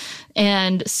thing.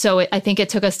 And so I think it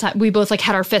took us time. We both like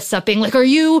had our fists up being like, are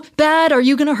you bad? Are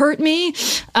you going to hurt me?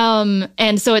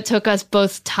 And so it took us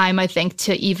both time, I think,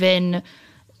 to even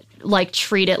like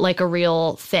treat it like a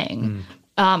real thing.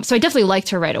 So I definitely liked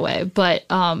her right away, but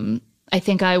I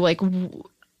think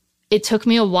it took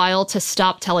me a while to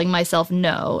stop telling myself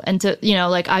no, and to,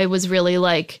 like I was really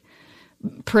like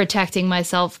protecting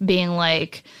myself, being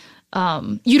like,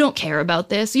 you don't care about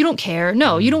this. You don't care.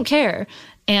 No, you don't care.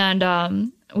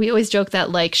 And we always joke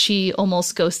that like she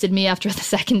almost ghosted me after the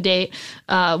second date,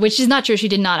 which is not true. She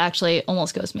did not actually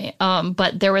almost ghost me.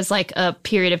 But there was like a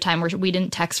period of time where we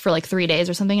didn't text for like 3 days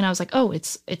or something. And I was like, oh,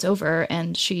 it's over.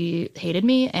 And she hated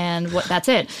me and that's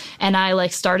it. And I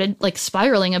like started like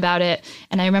spiraling about it.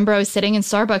 And I remember I was sitting in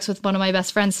Starbucks with one of my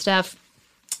best friends, Steph.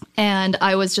 And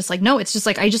I was just like, no, it's just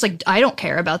like, I don't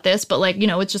care about this, but like,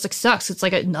 it's just like sucks. It's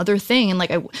like another thing. And like,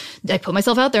 I put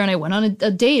myself out there and I went on a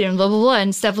date and blah, blah, blah.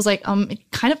 And Steph was like, it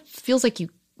kind of feels like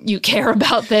you care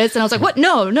about this. And I was like, what?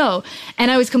 No. And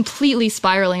I was completely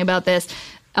spiraling about this,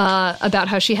 about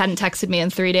how she hadn't texted me in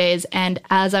 3 days. And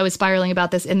as I was spiraling about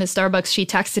this in the Starbucks, she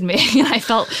texted me and I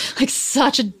felt like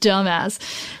such a dumbass.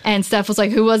 And Steph was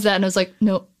like, who was that? And I was like,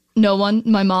 no one,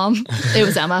 my mom. It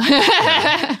was Emma.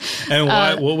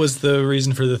 And what was the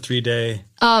reason for the 3-day?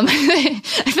 I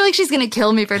feel like she's going to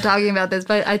kill me for talking about this,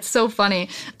 but it's so funny.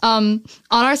 On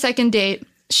our second date,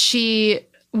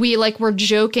 we like were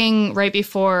joking right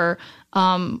before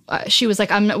she was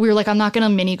like, I'm not going to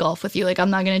mini golf with you. Like, I'm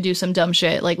not going to do some dumb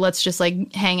shit. Like, let's just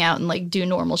like hang out and like do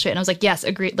normal shit. And I was like, yes,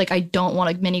 agreed. Like, I don't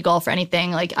want to mini golf or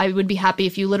anything. Like, I would be happy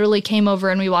if you literally came over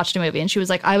and we watched a movie. And she was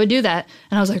like, I would do that.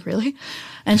 And I was like, really?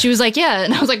 And she was like, yeah.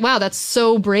 And I was like, wow, that's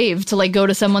so brave to like go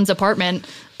to someone's apartment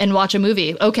and watch a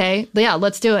movie. Okay, yeah,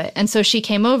 let's do it. And so she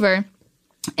came over.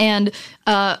 And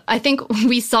I think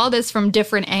we saw this from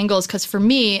different angles, because for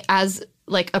me, as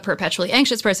like a perpetually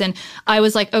anxious person, I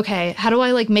was like, okay, how do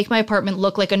I like make my apartment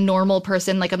look like a normal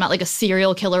person? Like I'm not like a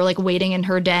serial killer, like waiting in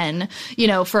her den,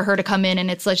 for her to come in and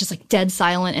it's like just like dead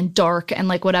silent and dark and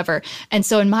like whatever. And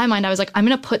so in my mind, I was like, I'm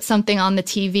going to put something on the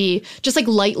TV just like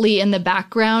lightly in the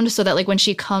background so that like when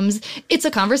she comes, it's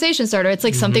a conversation starter. It's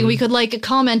like something we could like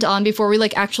comment on before we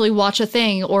like actually watch a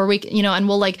thing, or we, and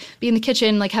we'll like be in the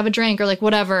kitchen, like have a drink or like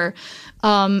whatever.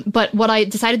 But what I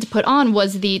decided to put on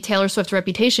was the Taylor Swift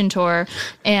Reputation tour.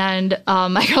 And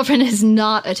my girlfriend is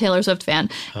not a Taylor Swift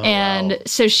fan.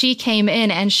 So she came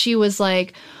in and she was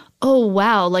like, oh,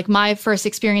 wow, like my first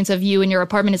experience of you in your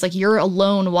apartment is like you're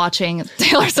alone watching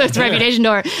Taylor Swift's Reputation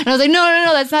tour. And I was like,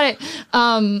 no, that's not it.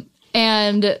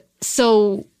 And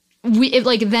so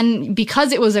then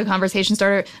because it was a conversation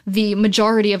starter, the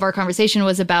majority of our conversation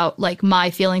was about like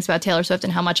my feelings about Taylor Swift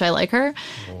and how much I like her.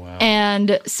 Wow.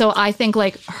 And so I think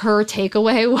like her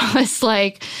takeaway was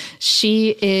like,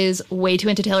 she is way too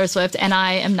into Taylor Swift and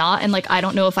I am not. And like, I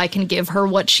don't know if I can give her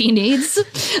what she needs.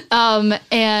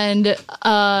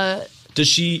 Does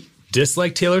she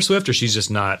dislike Taylor Swift or she's just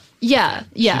not? Yeah.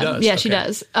 She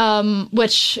does.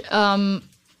 Which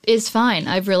is fine.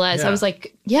 I've realized. I was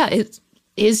like,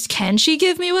 can she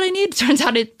give me what I need? Turns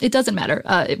out it doesn't matter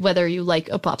whether you like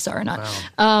a pop star or not.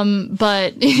 Wow.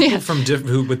 But people from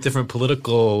who with different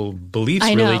political beliefs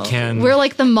really can. We're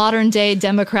like the modern day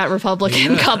Democrat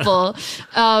Republican couple.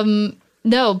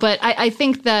 No, but I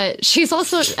think that she's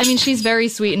also, I mean, she's very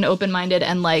sweet and open-minded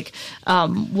and like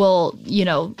will,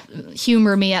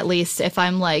 humor me at least if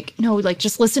I'm like, no, like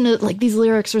just listen to like these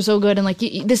lyrics are so good and like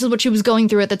this is what she was going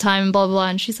through at the time and blah, blah, blah.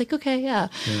 And she's like, okay, yeah.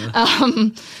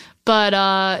 But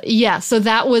so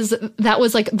that was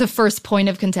like the first point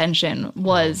of contention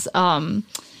was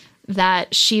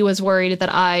that she was worried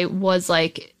that I was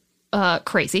like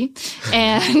crazy,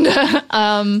 and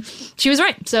she was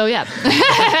right. So yeah.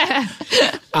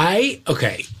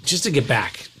 Just to get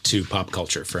back to pop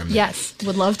culture for a minute. Yes,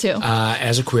 would love to.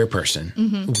 As a queer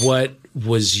person, what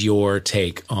was your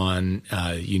take on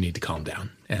You Need to Calm Down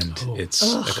and its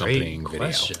accompanying video?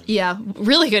 Question. Yeah,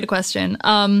 really good question.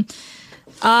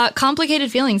 Complicated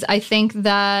feelings. I think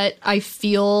that I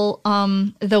feel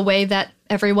the way that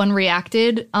everyone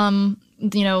reacted. I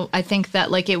think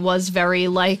that like it was very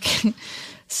like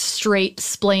straight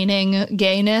splaining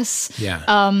gayness.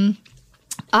 Yeah.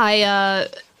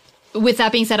 With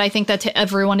that being said, I think that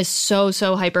everyone is so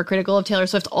hypercritical of Taylor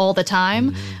Swift all the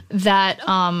time that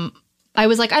I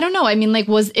was like, I don't know. I mean, like,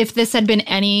 if this had been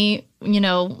any,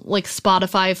 like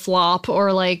Spotify flop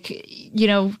or like,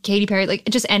 Katy Perry, like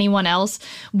just anyone else,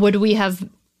 would we have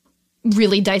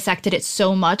really dissected it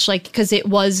so much? Like, because it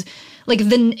was like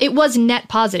it was net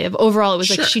positive overall. It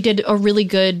was like she did a really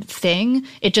good thing.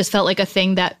 It just felt like a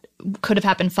thing that could have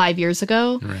happened 5 years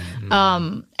ago.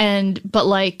 Right. But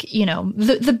like,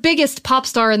 the biggest pop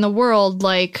star in the world,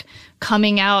 like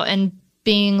coming out and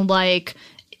being like,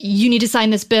 you need to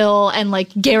sign this bill and like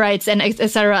gay rights and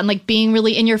et cetera, and like being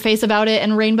really in your face about it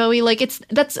and rainbowy, like it's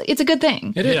a good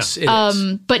thing. It is. It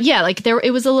is. But yeah, like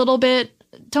it was a little bit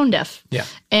tone deaf. Yeah.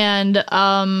 And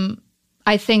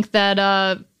I think that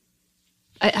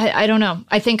I don't know.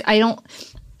 I think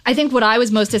what I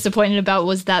was most disappointed about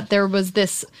was that there was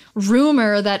this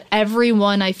rumor that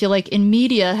everyone, I feel like in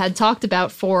media, had talked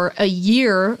about for a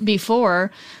year before,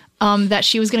 that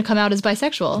she was going to come out as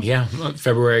bisexual. Yeah,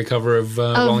 February cover of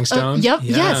Rolling Stone. Yep,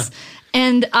 yeah. Yes.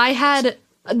 And I had,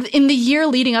 in the year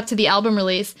leading up to the album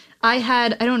release, I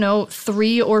had, I don't know,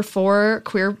 3 or 4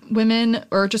 queer women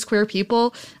or just queer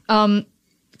people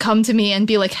come to me and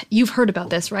be like, you've heard about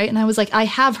this, right? And I was like, I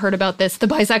have heard about this, the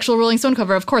bisexual Rolling Stone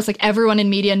cover. Of course, like everyone in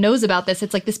media knows about this.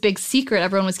 It's like this big secret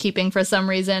everyone was keeping for some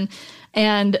reason.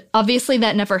 And obviously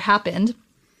that never happened.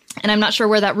 And I'm not sure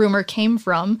where that rumor came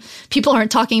from. People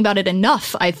aren't talking about it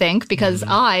enough, I think, because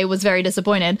I was very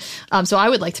disappointed. So I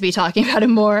would like to be talking about it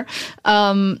more.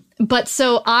 But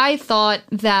so I thought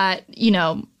that,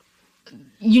 You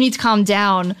Need to Calm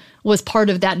Down was part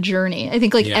of that journey. I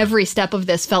think like every step of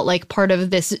this felt like part of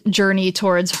this journey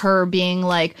towards her being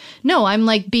like, no, I'm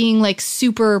like being like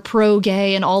super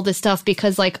pro-gay and all this stuff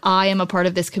because like I am a part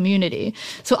of this community.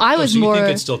 So I was more. You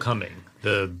think it's still coming?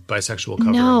 The bisexual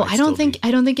cover? No, I don't think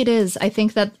it is. I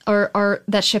think that our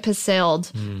that ship has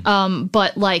sailed.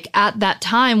 But like at that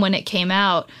time when it came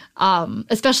out,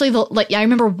 especially I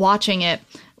remember watching it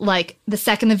like the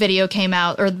second the video came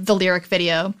out, or the lyric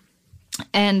video,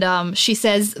 and she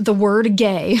says the word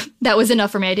gay. That was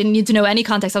enough for me. I didn't need to know any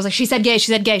context. I was like, she said gay,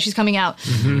 she's coming out.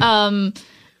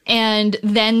 And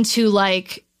then to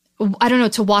like, I don't know,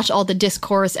 to watch all the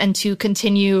discourse and to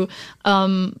continue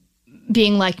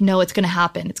being like, no, it's going to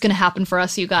happen. It's going to happen for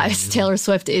us, you guys. Taylor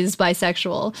Swift is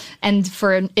bisexual. And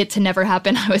for it to never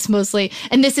happen, I was mostly,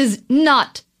 and this is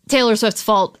not Taylor Swift's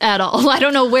fault at all. I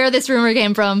don't know where this rumor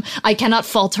came from. I cannot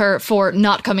fault her for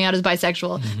not coming out as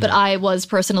bisexual, but I was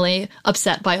personally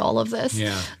upset by all of this.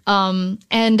 Yeah.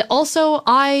 And also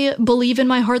I believe in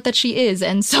my heart that she is.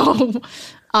 And so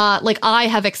like I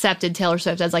have accepted Taylor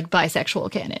Swift as like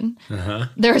bisexual canon.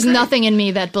 There's nothing in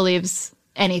me that believes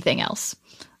anything else.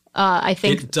 I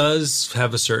think it does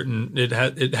have a certain, it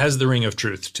has the ring of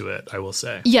truth to it, I will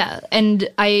say. Yeah, and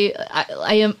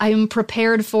I am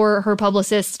prepared for her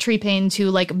publicist Tree Payne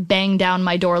to like bang down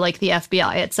my door like the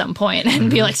FBI at some point and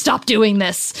be like, stop doing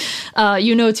this.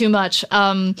 You know too much.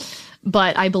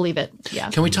 But I believe it. Yeah.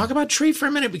 Can we talk about Tree for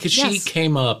a minute? Because she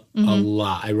came up a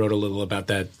lot. I wrote a little about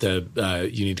that. The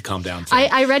you need to calm down thing.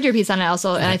 I read your piece on it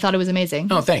also, and I thought it was amazing.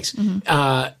 Oh, thanks.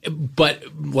 But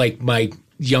like my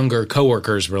younger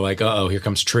coworkers were like, "Oh, here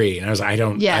comes Tree," and I was like, I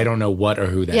don't know what or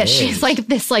who that is. Yeah, she's like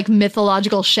this like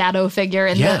mythological shadow figure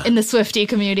in the Swiftie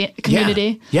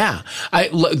community. Yeah.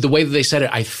 The way that they said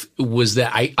it, was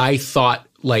that I thought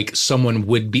like someone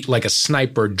would be like a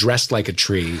sniper dressed like a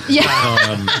tree.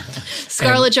 Yeah.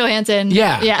 Scarlett Johansson.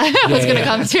 Yeah. Was going to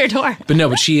come to your door. But no,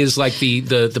 but she is like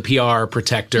the PR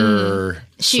protector.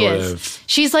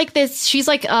 She's like this. She's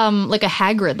like a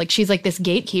Hagrid. Like she's like this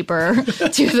gatekeeper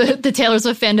to the Taylor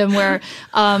Swift fandom where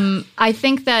I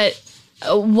think that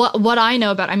what I know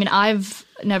about, I mean, I've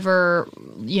never,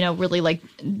 really like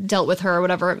dealt with her or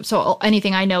whatever. So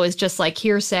anything I know is just like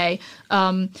hearsay.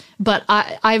 But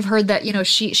I've heard that,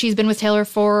 she's been with Taylor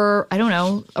for, I don't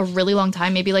know, a really long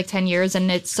time, maybe like 10 years.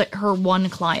 And it's like her one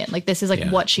client. Like this is like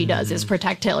what she does is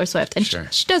protect Taylor Swift. And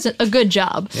she does a good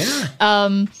job.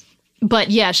 Yeah.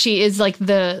 But yeah, she is like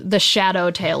the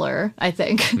shadow Taylor, I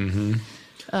think.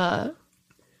 I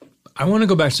want to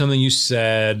go back to something you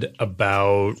said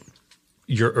about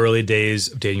your early days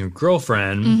of dating your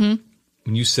girlfriend,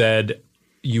 when you said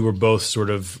you were both sort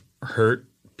of hurt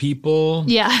people.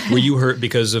 Yeah. Were you hurt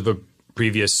because of a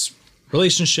previous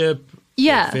relationship?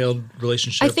 Yeah. A failed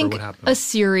relationship? I think or what happened? a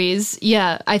series.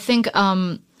 Yeah. I think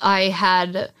I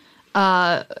had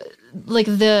to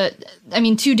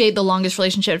date, the longest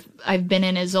relationship I've been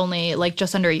in is only like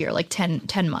just under a year, like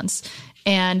 10 months.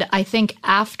 And I think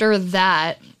after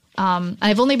that,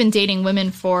 I've only been dating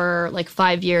women for like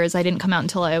 5 years. I didn't come out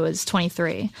until I was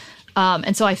 23.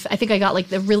 And so I think I got like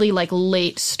the really like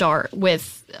late start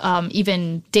with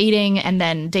even dating and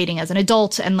then dating as an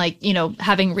adult and like,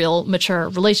 having real mature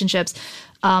relationships.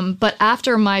 But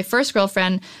after my first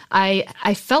girlfriend,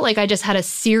 I felt like I just had a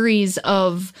series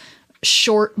of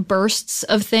short bursts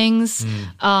of things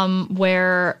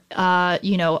where,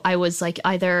 I was like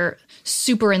either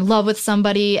super in love with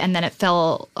somebody and then it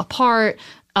fell apart.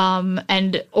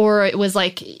 Or it was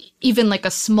like even like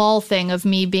a small thing of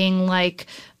me being like,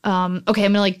 okay,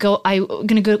 I'm gonna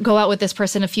go out with this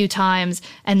person a few times,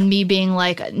 and me being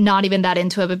like not even that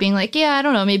into it, but being like, yeah, I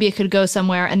don't know, maybe it could go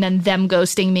somewhere, and then them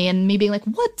ghosting me and me being like,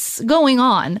 what's going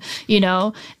on,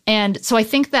 And so I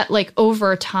think that like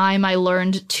over time I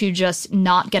learned to just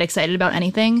not get excited about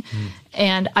anything.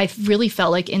 And I really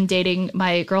felt like in dating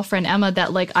my girlfriend Emma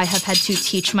that like I have had to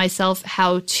teach myself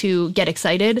how to get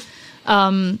excited.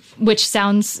 Which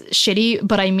sounds shitty,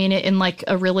 but I mean it in like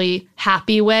a really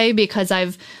happy way because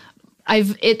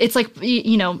it's like,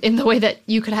 in the way that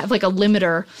you could have like a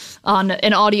limiter on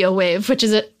an audio wave, which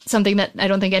is something that I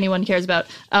don't think anyone cares about.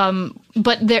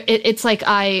 But it's like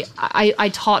I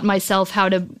taught myself how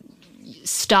to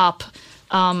stop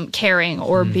caring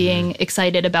or being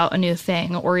excited about a new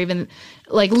thing or even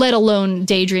like let alone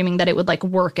daydreaming that it would like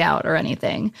work out or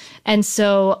anything. And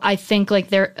so I think like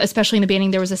especially in the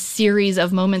beginning, there was a series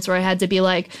of moments where I had to be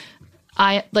like,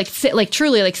 I like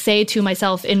truly like say to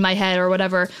myself in my head or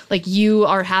whatever, like, you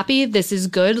are happy. This is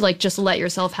good. Like, just let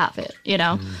yourself have it,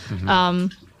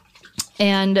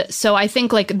 And so I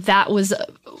think like that was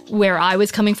where I was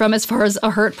coming from as far as a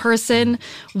hurt person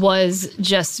was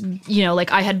just,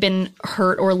 like I had been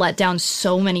hurt or let down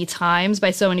so many times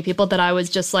by so many people that I was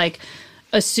just like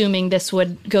assuming this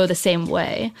would go the same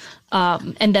way.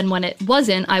 And then when it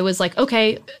wasn't, I was like,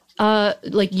 okay,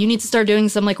 like you need to start doing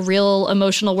some like real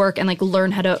emotional work and like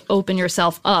learn how to open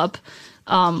yourself up,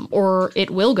 or it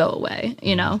will go away,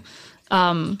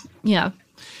 Yeah.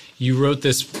 You wrote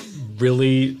this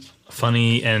really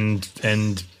funny and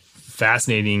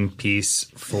fascinating piece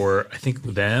for, I think,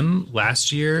 Them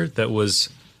last year that was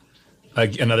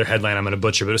another headline I'm going to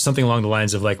butcher, but it was something along the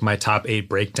lines of like my top 8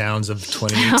 breakdowns of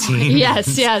 2018.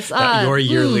 Yes. Your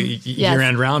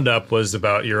year-end roundup was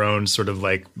about your own sort of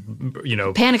like,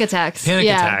 panic attacks.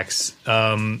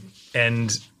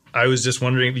 And I was just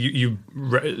wondering, you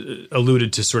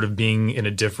alluded to sort of being in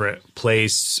a different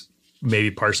place,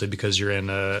 maybe partially because you're in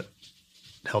a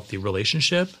healthy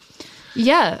relationship.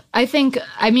 Yeah, I think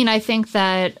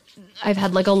that I've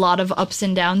had like a lot of ups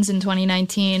and downs in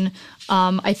 2019.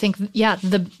 I think,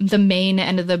 the main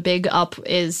and the big up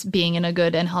is being in a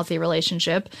good and healthy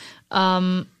relationship.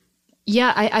 I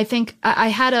think I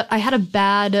had a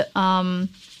bad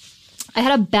I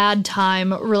had a bad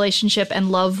time relationship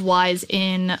and love wise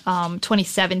in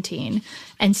 2017.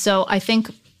 And so I think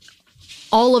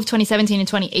all of 2017 and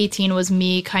 2018 was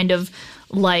me kind of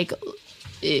like,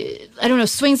 I don't know,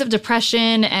 swings of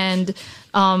depression and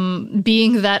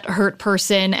being that hurt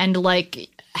person and like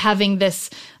having this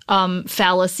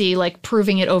fallacy, like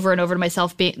proving it over and over to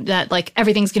myself that like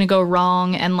everything's going to go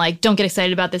wrong and like don't get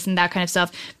excited about this and that kind of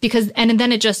stuff, because and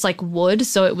then it just like would.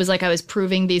 So it was like I was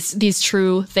proving these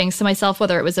true things to myself,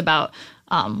 whether it was about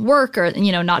work or,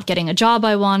 you know, not getting a job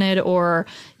I wanted, or,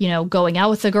 you know, going out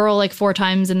with a girl like 4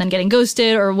 times and then getting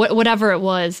ghosted, or whatever it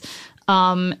was.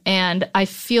 And I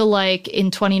feel like in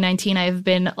 2019, I've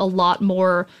been a lot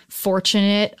more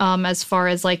fortunate as far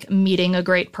as like meeting a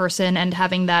great person and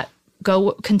having that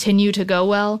continue to go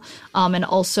well. And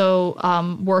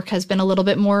also work has been a little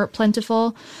bit more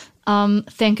plentiful,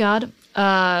 thank God.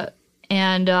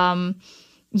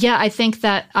 Yeah, I think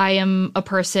that I am a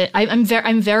person. I'm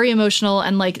very emotional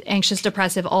and like anxious,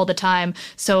 depressive all the time.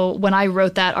 So when I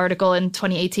wrote that article in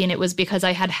 2018, it was because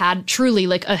I had truly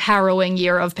like a harrowing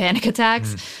year of panic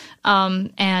attacks.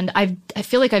 And I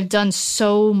feel like I've done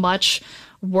so much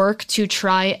work to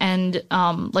try and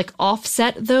like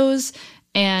offset those.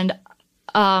 And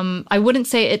I wouldn't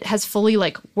say it has fully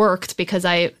like worked, because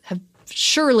I have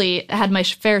surely had my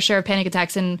fair share of panic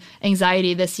attacks and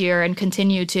anxiety this year and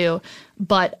continue to.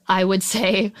 But I would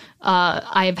say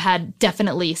I've had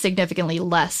definitely significantly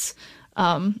less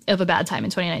of a bad time in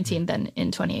 2019 than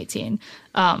in 2018.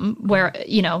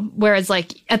 Whereas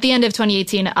like at the end of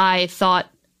 2018, I thought,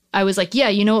 I was like, yeah,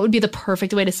 you know what would be the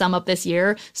perfect way to sum up this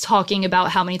year? Is talking about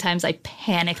how many times I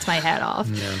panicked my head off.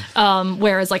 Yeah.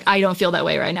 Whereas like I don't feel that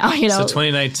way right now. You know, so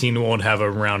 2019 won't have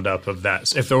a roundup of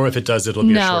that. If it does, it'll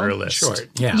be a shorter list.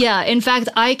 Yeah. Yeah. In fact,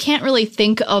 I can't really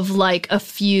think of like a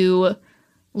few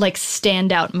like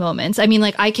standout moments. I mean,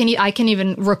 like I can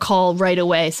even recall right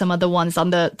away some of the ones on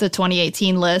the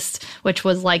 2018 list, which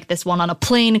was like this one on a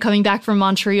plane coming back from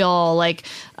Montreal. Like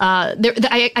I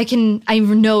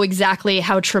know exactly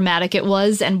how traumatic it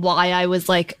was and why I was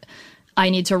like, I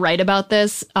need to write about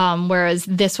this. Whereas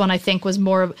this one I think was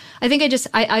more, I think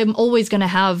I'm always going to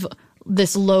have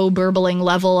this low burbling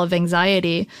level of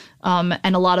anxiety.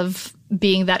 And a lot of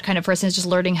being that kind of person is just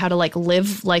learning how to like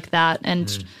live like that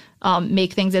and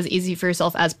make things as easy for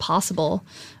yourself as possible.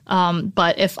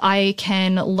 But if I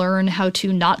can learn how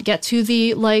to not get to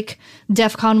the like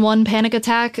DEFCON 1 panic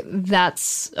attack,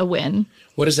 that's a win.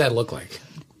 What does that look like?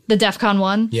 The DEFCON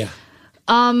 1? Yeah.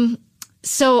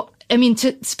 So, I mean,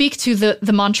 to speak to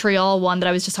the Montreal one that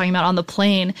I was just talking about on the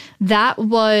plane, that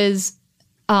was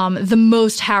the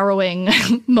most harrowing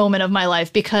moment of my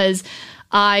life, because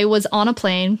I was on a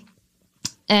plane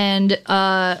and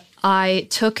I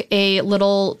took a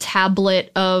little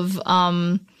tablet of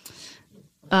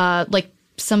like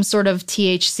some sort of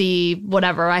THC,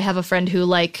 whatever. I have a friend who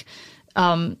like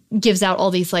gives out all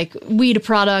these like weed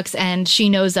products, and she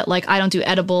knows that like I don't do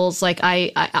edibles. Like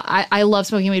I love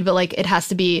smoking weed, but like it has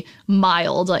to be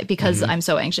mild, like because I'm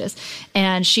so anxious.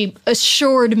 And she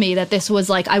assured me that this was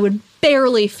like I would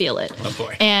barely feel it. Oh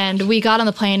boy. And we got on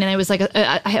the plane, and it was like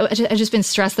I just been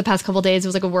stressed the past couple of days. It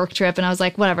was like a work trip, and I was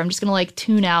like, whatever, I'm just gonna like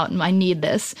tune out, and I need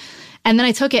this. And then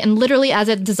I took it, and literally as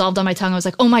it dissolved on my tongue, I was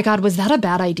like, oh my God, was that a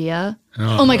bad idea?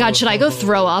 Oh my God, should I go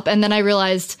throw up? And then I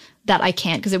realized that I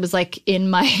can't, because it was like in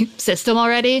my system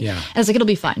already. Yeah. And I was like, it'll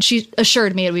be fine. She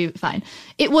assured me it would be fine.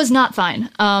 It was not fine.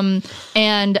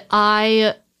 And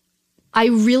I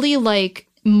really like,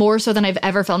 more so than I've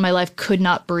ever felt in my life, could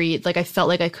not breathe. Like I felt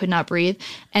like I could not breathe.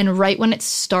 And right when it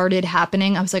started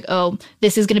happening, I was like, oh,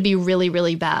 this is going to be really,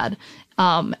 really bad.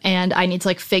 And I need to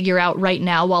like figure out right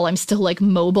now, while I'm still like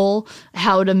mobile,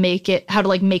 how to make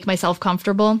myself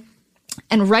comfortable.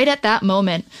 And right at that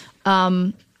moment,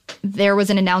 there was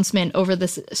an announcement over the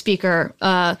speaker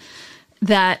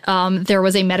that there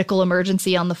was a medical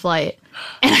emergency on the flight.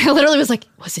 And I literally was like,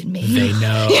 was it me? They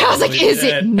know. Yeah, I was like, is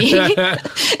it me?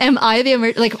 Am I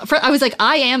the I was like,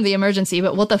 I am the emergency,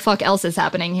 but what the fuck else is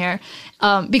happening here?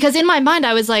 Because in my mind,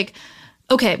 I was like,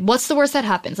 okay, what's the worst that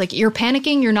happens? Like, you're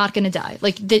panicking, you're not going to die.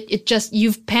 Like,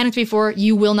 you've panicked before,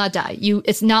 you will not die.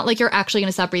 It's not like you're actually going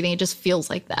to stop breathing. It just feels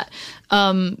like that.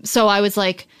 So I was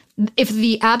like, if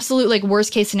the absolute like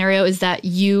worst case scenario is that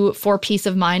you, for peace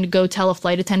of mind, go tell a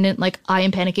flight attendant, like, I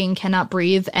am panicking, cannot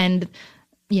breathe, and,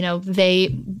 you know,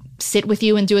 they sit with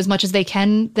you and do as much as they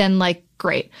can, then like,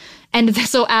 great. And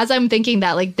so as I'm thinking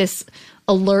that, like, this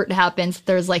alert happens,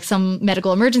 there's like some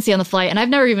medical emergency on the flight, and I've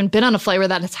never even been on a flight where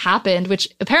that has happened, which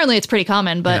apparently it's pretty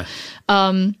common, but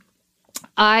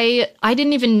I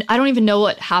don't even know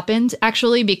what happened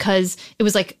actually, because it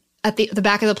was like at the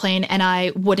back of the plane, and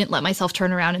I wouldn't let myself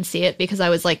turn around and see it because I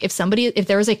was like, if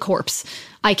there is a corpse,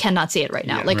 I cannot see it right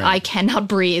now. I cannot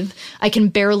breathe. I can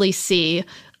barely see.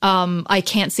 I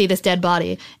can't see this dead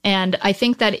body. And I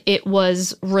think that it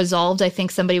was resolved. I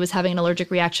think somebody was having an allergic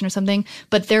reaction or something.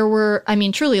 But there were, I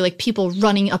mean, truly like people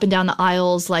running up and down the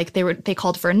aisles. Like they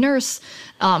called for a nurse.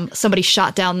 Somebody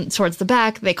shot down towards the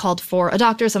back. They called for a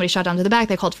doctor. Somebody shot down to the back.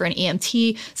 They called for an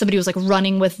EMT. Somebody was like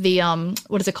running with the,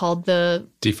 what is it called? The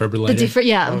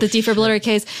defibrillator. The defibrillator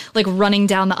case, like running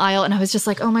down the aisle. And I was just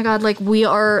like, oh my God, like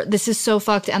this is so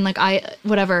fucked. And like,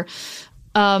 whatever.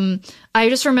 I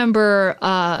just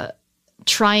remember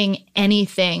trying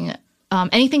anything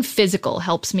physical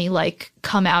helps me like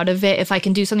come out of it. If I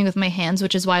can do something with my hands,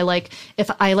 which is why like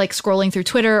if I like scrolling through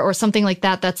Twitter or something like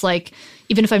that, that's like,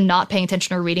 even if I'm not paying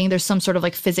attention or reading, there's some sort of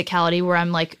like physicality where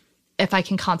I'm like, if I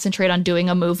can concentrate on doing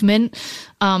a movement,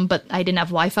 but I didn't have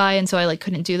Wi-Fi and so I like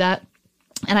couldn't do that.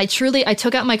 And I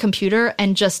took out my computer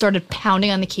and just started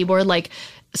pounding on the keyboard, like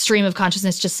stream of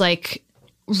consciousness, just like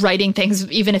writing things,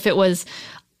 even if it was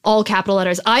all capital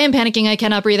letters. I am panicking. I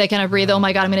cannot breathe. Oh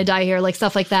my God, I'm going to die here. Like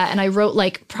stuff like that. And I wrote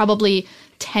like probably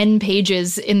 10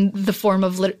 pages in the form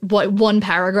of one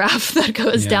paragraph that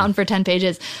goes down for 10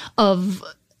 pages of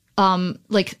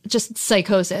like just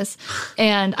psychosis.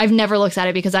 And I've never looked at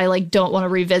it because I like don't want to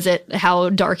revisit how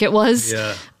dark it was.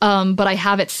 Yeah. But I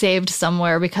have it saved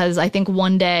somewhere because I think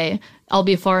one day I'll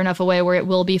be far enough away where it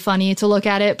will be funny to look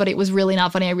at it, but it was really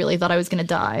not funny. I really thought I was going to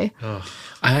die. Oh.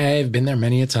 I've been there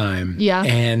many a time. Yeah.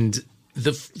 And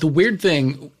the weird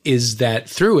thing is that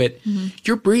through it,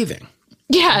 you're breathing.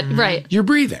 Yeah, right. You're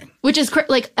breathing. Which is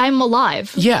like, I'm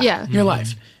alive. Yeah. You're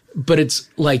alive. But it's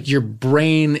like your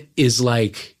brain is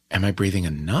like, am I breathing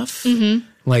enough?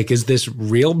 Like, is this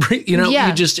real breathing? You know,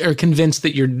 you just are convinced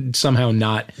that you're somehow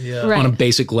not on a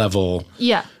basic level.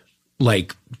 Yeah.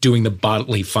 Like doing the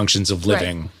bodily functions of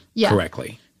living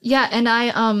correctly. Yeah. And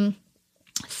I,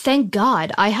 thank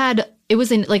God it was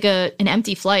in like an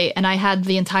empty flight and I had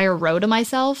the entire row to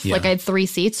myself. Yeah. Like I had 3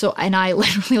 seats. So, and I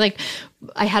literally like,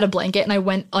 I had a blanket and I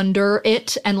went under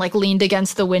it and like leaned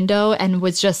against the window and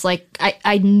was just like,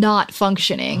 I'm not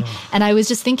functioning. And I was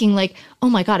just thinking like, oh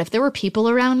my God, if there were people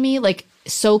around me, like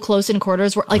so close in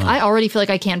quarters where like, I already feel like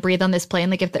I can't breathe on this plane.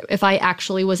 Like if I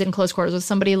actually was in close quarters with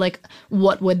somebody, like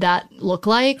what would that look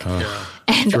like?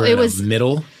 And it was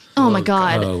middle. Oh my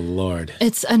God. Oh Lord.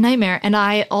 It's a nightmare. And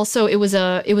I also, it was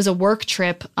a work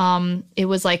trip. It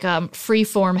was like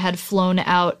Freeform had flown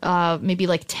out maybe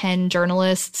like 10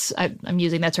 journalists. I'm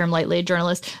using that term lightly,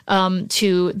 journalists,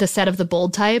 to the set of The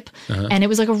Bold Type. And it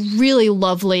was like a really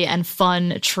lovely and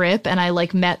fun trip. And I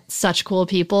like met such cool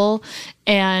people.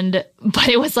 But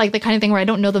it was like the kind of thing where I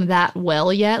don't know them that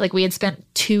well yet. Like we had spent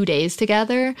 2 days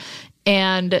together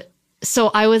and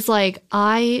so I was like,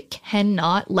 I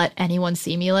cannot let anyone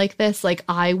see me like this. Like,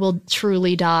 I will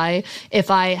truly die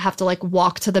if I have to like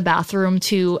walk to the bathroom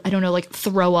to, I don't know, like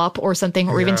throw up or something,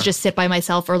 or even to just sit by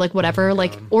myself or like whatever.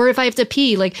 Like, or if I have to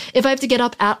pee, like if I have to get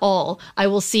up at all, I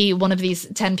will see one of these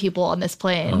 10 people on this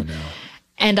plane. Oh, no.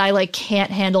 And I like can't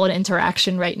handle an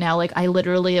interaction right now. Like I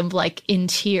literally am like in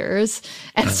tears.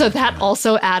 And so that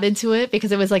also added to it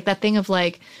because it was like that thing of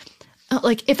like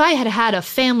if I had had a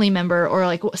family member or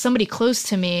like somebody close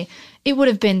to me, it would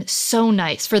have been so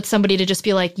nice for somebody to just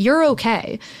be like, you're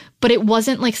okay. But it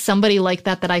wasn't like somebody like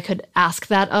that I could ask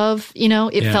that of, you know,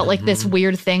 it felt like this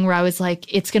weird thing where I was like,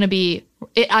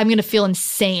 I'm going to feel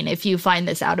insane if you find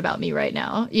this out about me right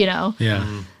now, you know?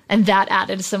 Yeah. And that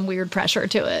added some weird pressure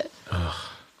to it.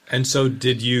 And so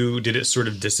did it sort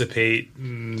of dissipate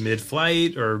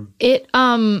mid-flight or? It,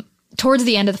 towards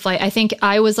the end of the flight, I think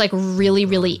I was like really,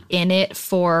 really in it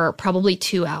for probably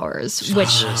 2 hours,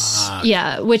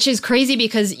 which is crazy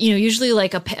because, you know, usually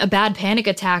like a bad panic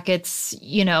attack, it's,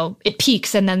 you know, it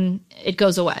peaks and then it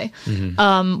goes away.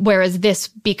 Whereas this,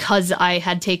 because I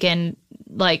had taken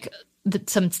like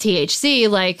some THC,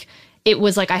 like it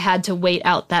was like I had to wait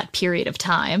out that period of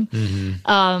time.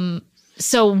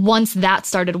 So once that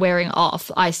started wearing off,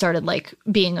 I started like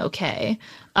being okay.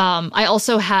 I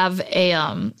also have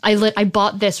I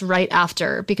bought this right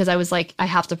after because I was like, I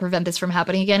have to prevent this from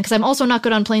happening again. Cause I'm also not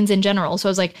good on planes in general. So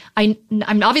I was like, I'm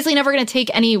obviously never going to take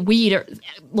any weed or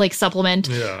like supplement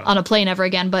on a plane ever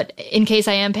again. But in case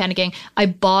I am panicking, I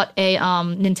bought a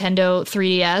Nintendo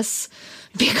 3DS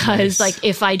because like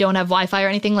if I don't have Wi-Fi or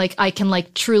anything, like I can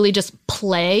like truly just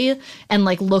play and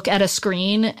like look at a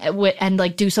screen and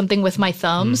like do something with my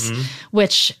thumbs,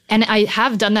 and I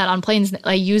have done that on planes.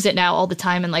 I use it now all the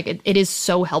time and like it is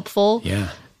so helpful. Yeah.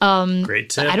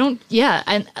 Great tip.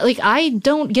 And like, I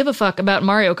don't give a fuck about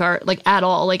Mario Kart, like, at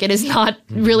all. Like, it is not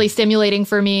really stimulating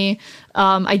for me.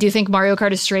 I do think Mario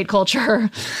Kart is straight culture.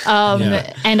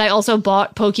 And I also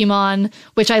bought Pokemon,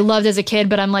 which I loved as a kid,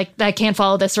 but I'm like, I can't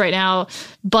follow this right now.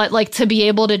 But like, to be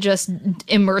able to just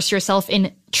immerse yourself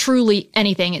in truly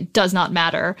anything, it does not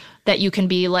matter that you can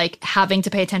be like having to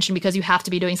pay attention because you have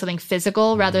to be doing something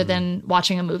physical rather than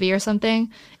watching a movie or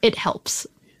something. It helps.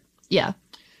 Yeah.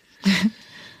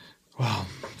 Wow.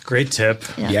 Great tip.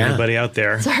 Yeah. Anybody out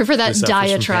there? Sorry for that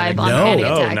diatribe on panic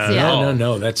attacks.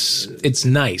 No. It's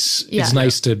nice. Yeah. It's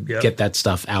nice to get that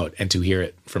stuff out and to hear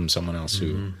it from someone else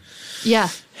who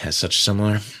has such a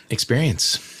similar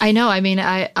experience. I know. I mean,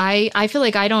 I feel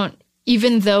like I don't,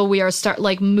 even though we are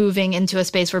moving into a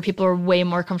space where people are way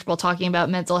more comfortable talking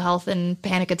about mental health and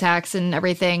panic attacks and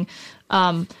everything,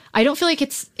 I don't feel like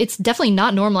it's definitely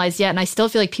not normalized yet. And I still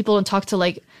feel like people don't talk to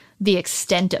like the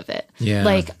extent of it. Yeah.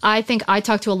 Like, I think I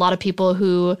talk to a lot of people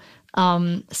who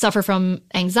suffer from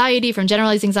anxiety, from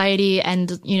generalized anxiety,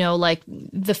 and, you know, like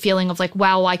the feeling of like,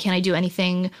 wow, why can't I do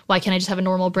anything? Why can't I just have a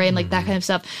normal brain? Like that kind of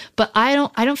stuff. But I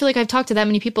don't feel like I've talked to that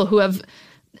many people who have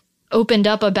opened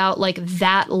up about like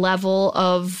that level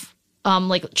of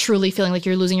like truly feeling like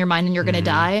you're losing your mind and you're going to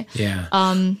die. Yeah.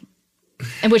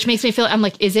 And which makes me feel, I'm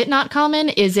like, is it not common?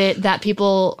 Is it that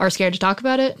people are scared to talk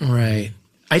about it? Right.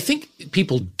 I think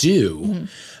people do,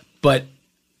 but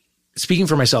speaking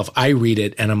for myself, I read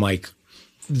it and I'm like,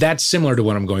 that's similar to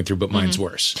what I'm going through, but mine's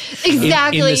worse.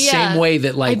 Exactly. In the same way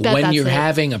that like when you're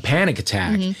having a panic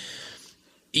attack,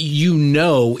 you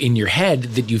know in your head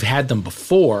that you've had them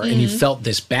before and you felt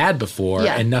this bad before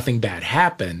and nothing bad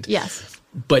happened. Yes.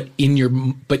 But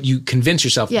you convince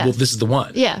yourself, well, this is the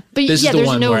one. Yeah. But this is the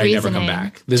one no where reasoning. I never come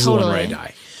back. This is the one where I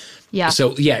die. Yeah.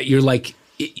 So yeah, you're like,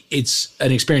 it's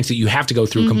an experience that you have to go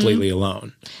through completely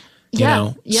alone. You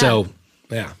know? Yeah. So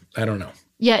yeah, I don't know.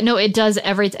 Yeah, no, it does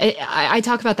I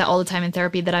talk about that all the time in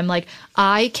therapy, that I'm like,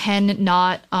 I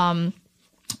cannot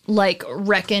like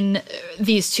reckon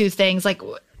these two things, like,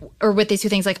 or with these two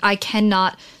things, like I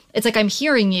cannot, it's like I'm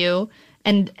hearing you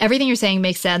and everything you're saying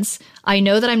makes sense. I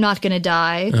know that I'm not going to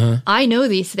die. I know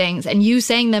these things, and you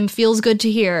saying them feels good to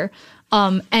hear.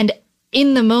 And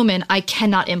in the moment, I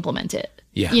cannot implement it.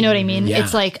 Yeah. You know what I mean? Yeah.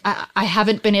 It's like, I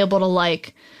haven't been able to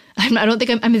like, I don't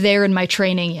think I'm there in my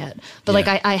training yet, but like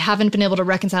I haven't been able to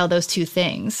reconcile those two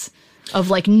things of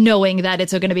like knowing that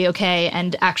it's going to be okay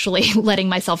and actually letting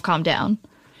myself calm down.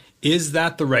 Is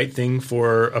that the right thing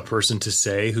for a person to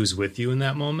say who's with you in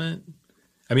that moment?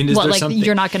 I mean, is there like something?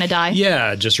 You're not going to die?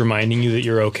 Yeah, just reminding you that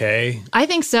you're okay. I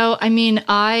think so. I mean,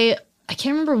 I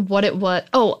can't remember what it was.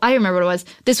 Oh, I remember what it was.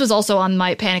 This was also on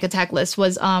my panic attack list.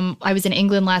 Was I was in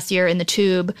England last year in the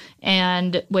tube,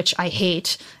 and which I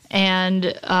hate, and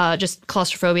just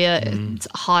claustrophobia. It's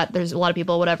hot. There's a lot of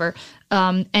people, whatever.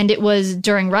 And it was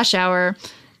during rush hour,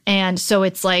 and so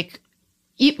it's like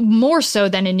more so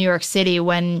than in New York City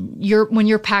when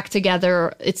you're packed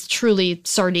together. It's truly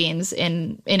sardines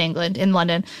in England, in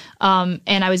London. And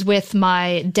I was with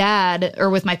my dad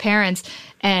or with my parents.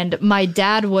 And my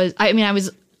dad was,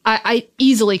 I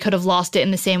easily could have lost it in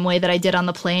the same way that I did on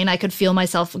the plane. I could feel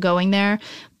myself going there.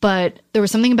 But there was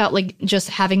something about like just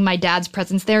having my dad's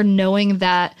presence there, knowing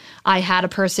that I had a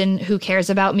person who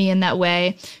cares about me in that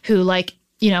way, who like,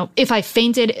 you know, if I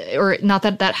fainted, or not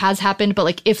that that has happened, but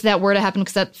like if that were to happen,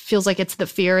 because that feels like it's the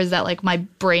fear is that like my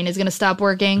brain is going to stop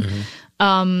working.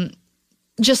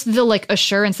 Just the like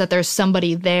assurance that there's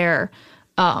somebody there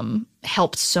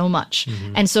helped so much.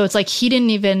 And so it's like he didn't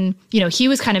even, you know, he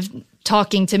was kind of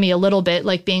talking to me a little bit,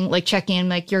 like being like checking in,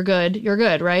 like, you're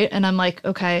good, right? And I'm like,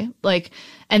 okay, like,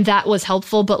 and that was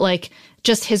helpful, but like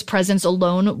just his presence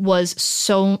alone was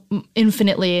so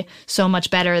infinitely so much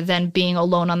better than being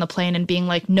alone on the plane and being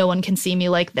like, no one can see me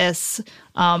like this.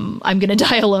 I'm going to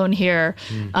die alone here.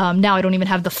 Now I don't even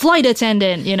have the flight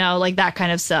attendant, you know, like that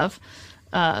kind of stuff.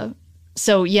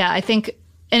 So yeah, I think,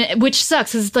 and which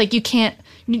sucks is like, you can't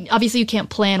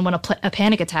plan when a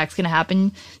panic attack's going to happen.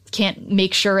 You can't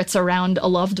make sure it's around a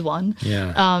loved one.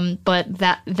 Yeah. But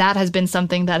that has been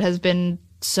something that has been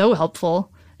so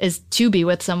helpful, is to be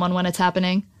with someone when it's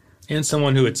happening. And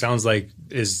someone who it sounds like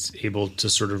is able to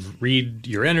sort of read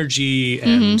your energy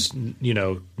and, you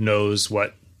know, knows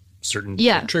what certain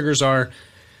triggers are.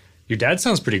 Your dad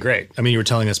sounds pretty great. I mean, you were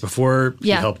telling us before he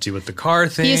helped you with the car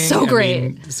thing. He's so great. I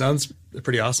mean, it sounds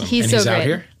pretty awesome. He's out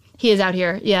here? He is out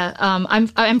here. Yeah.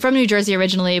 I'm from New Jersey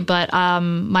originally, but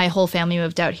my whole family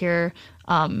moved out here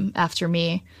after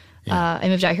me. I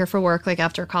moved out here for work, like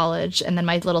after college, and then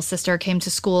my little sister came to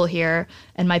school here,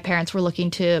 and my parents were looking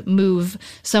to move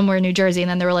somewhere in New Jersey, and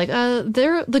then they were like,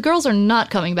 the girls are not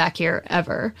coming back here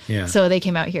ever. Yeah. So they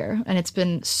came out here, and it's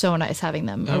been so nice having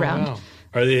them around. Wow.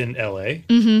 Are they in LA?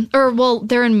 Or, well,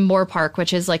 they're in Moore Park,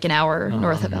 which is like an hour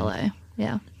north of LA.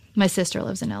 Yeah. My sister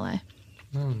lives in LA.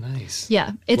 Oh, nice.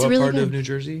 Yeah. It's what really part good. of New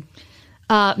Jersey?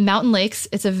 Mountain Lakes.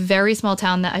 It's a very small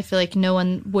town that I feel like no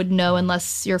one would know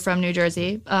unless you're from New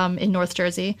Jersey, in North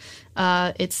Jersey.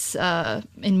 It's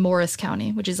in Morris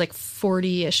County, which is like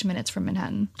 40-ish minutes from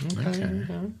Manhattan.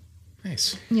 Okay.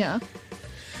 Nice. Yeah.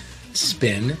 It's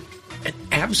been an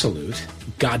absolute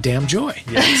goddamn joy.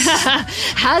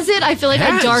 Has it? I feel like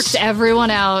I Has. darked everyone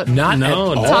out. Not No, at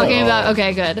all. no. Talking about,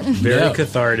 okay, good. Very No.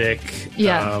 cathartic.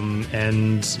 Yeah.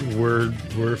 And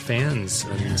we're fans.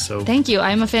 And so Thank you.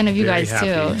 I'm a fan of you Very guys happy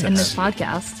too to in this have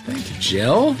podcast. Thank you,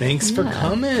 Jill. thanks for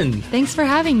coming. Thanks for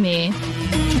having me.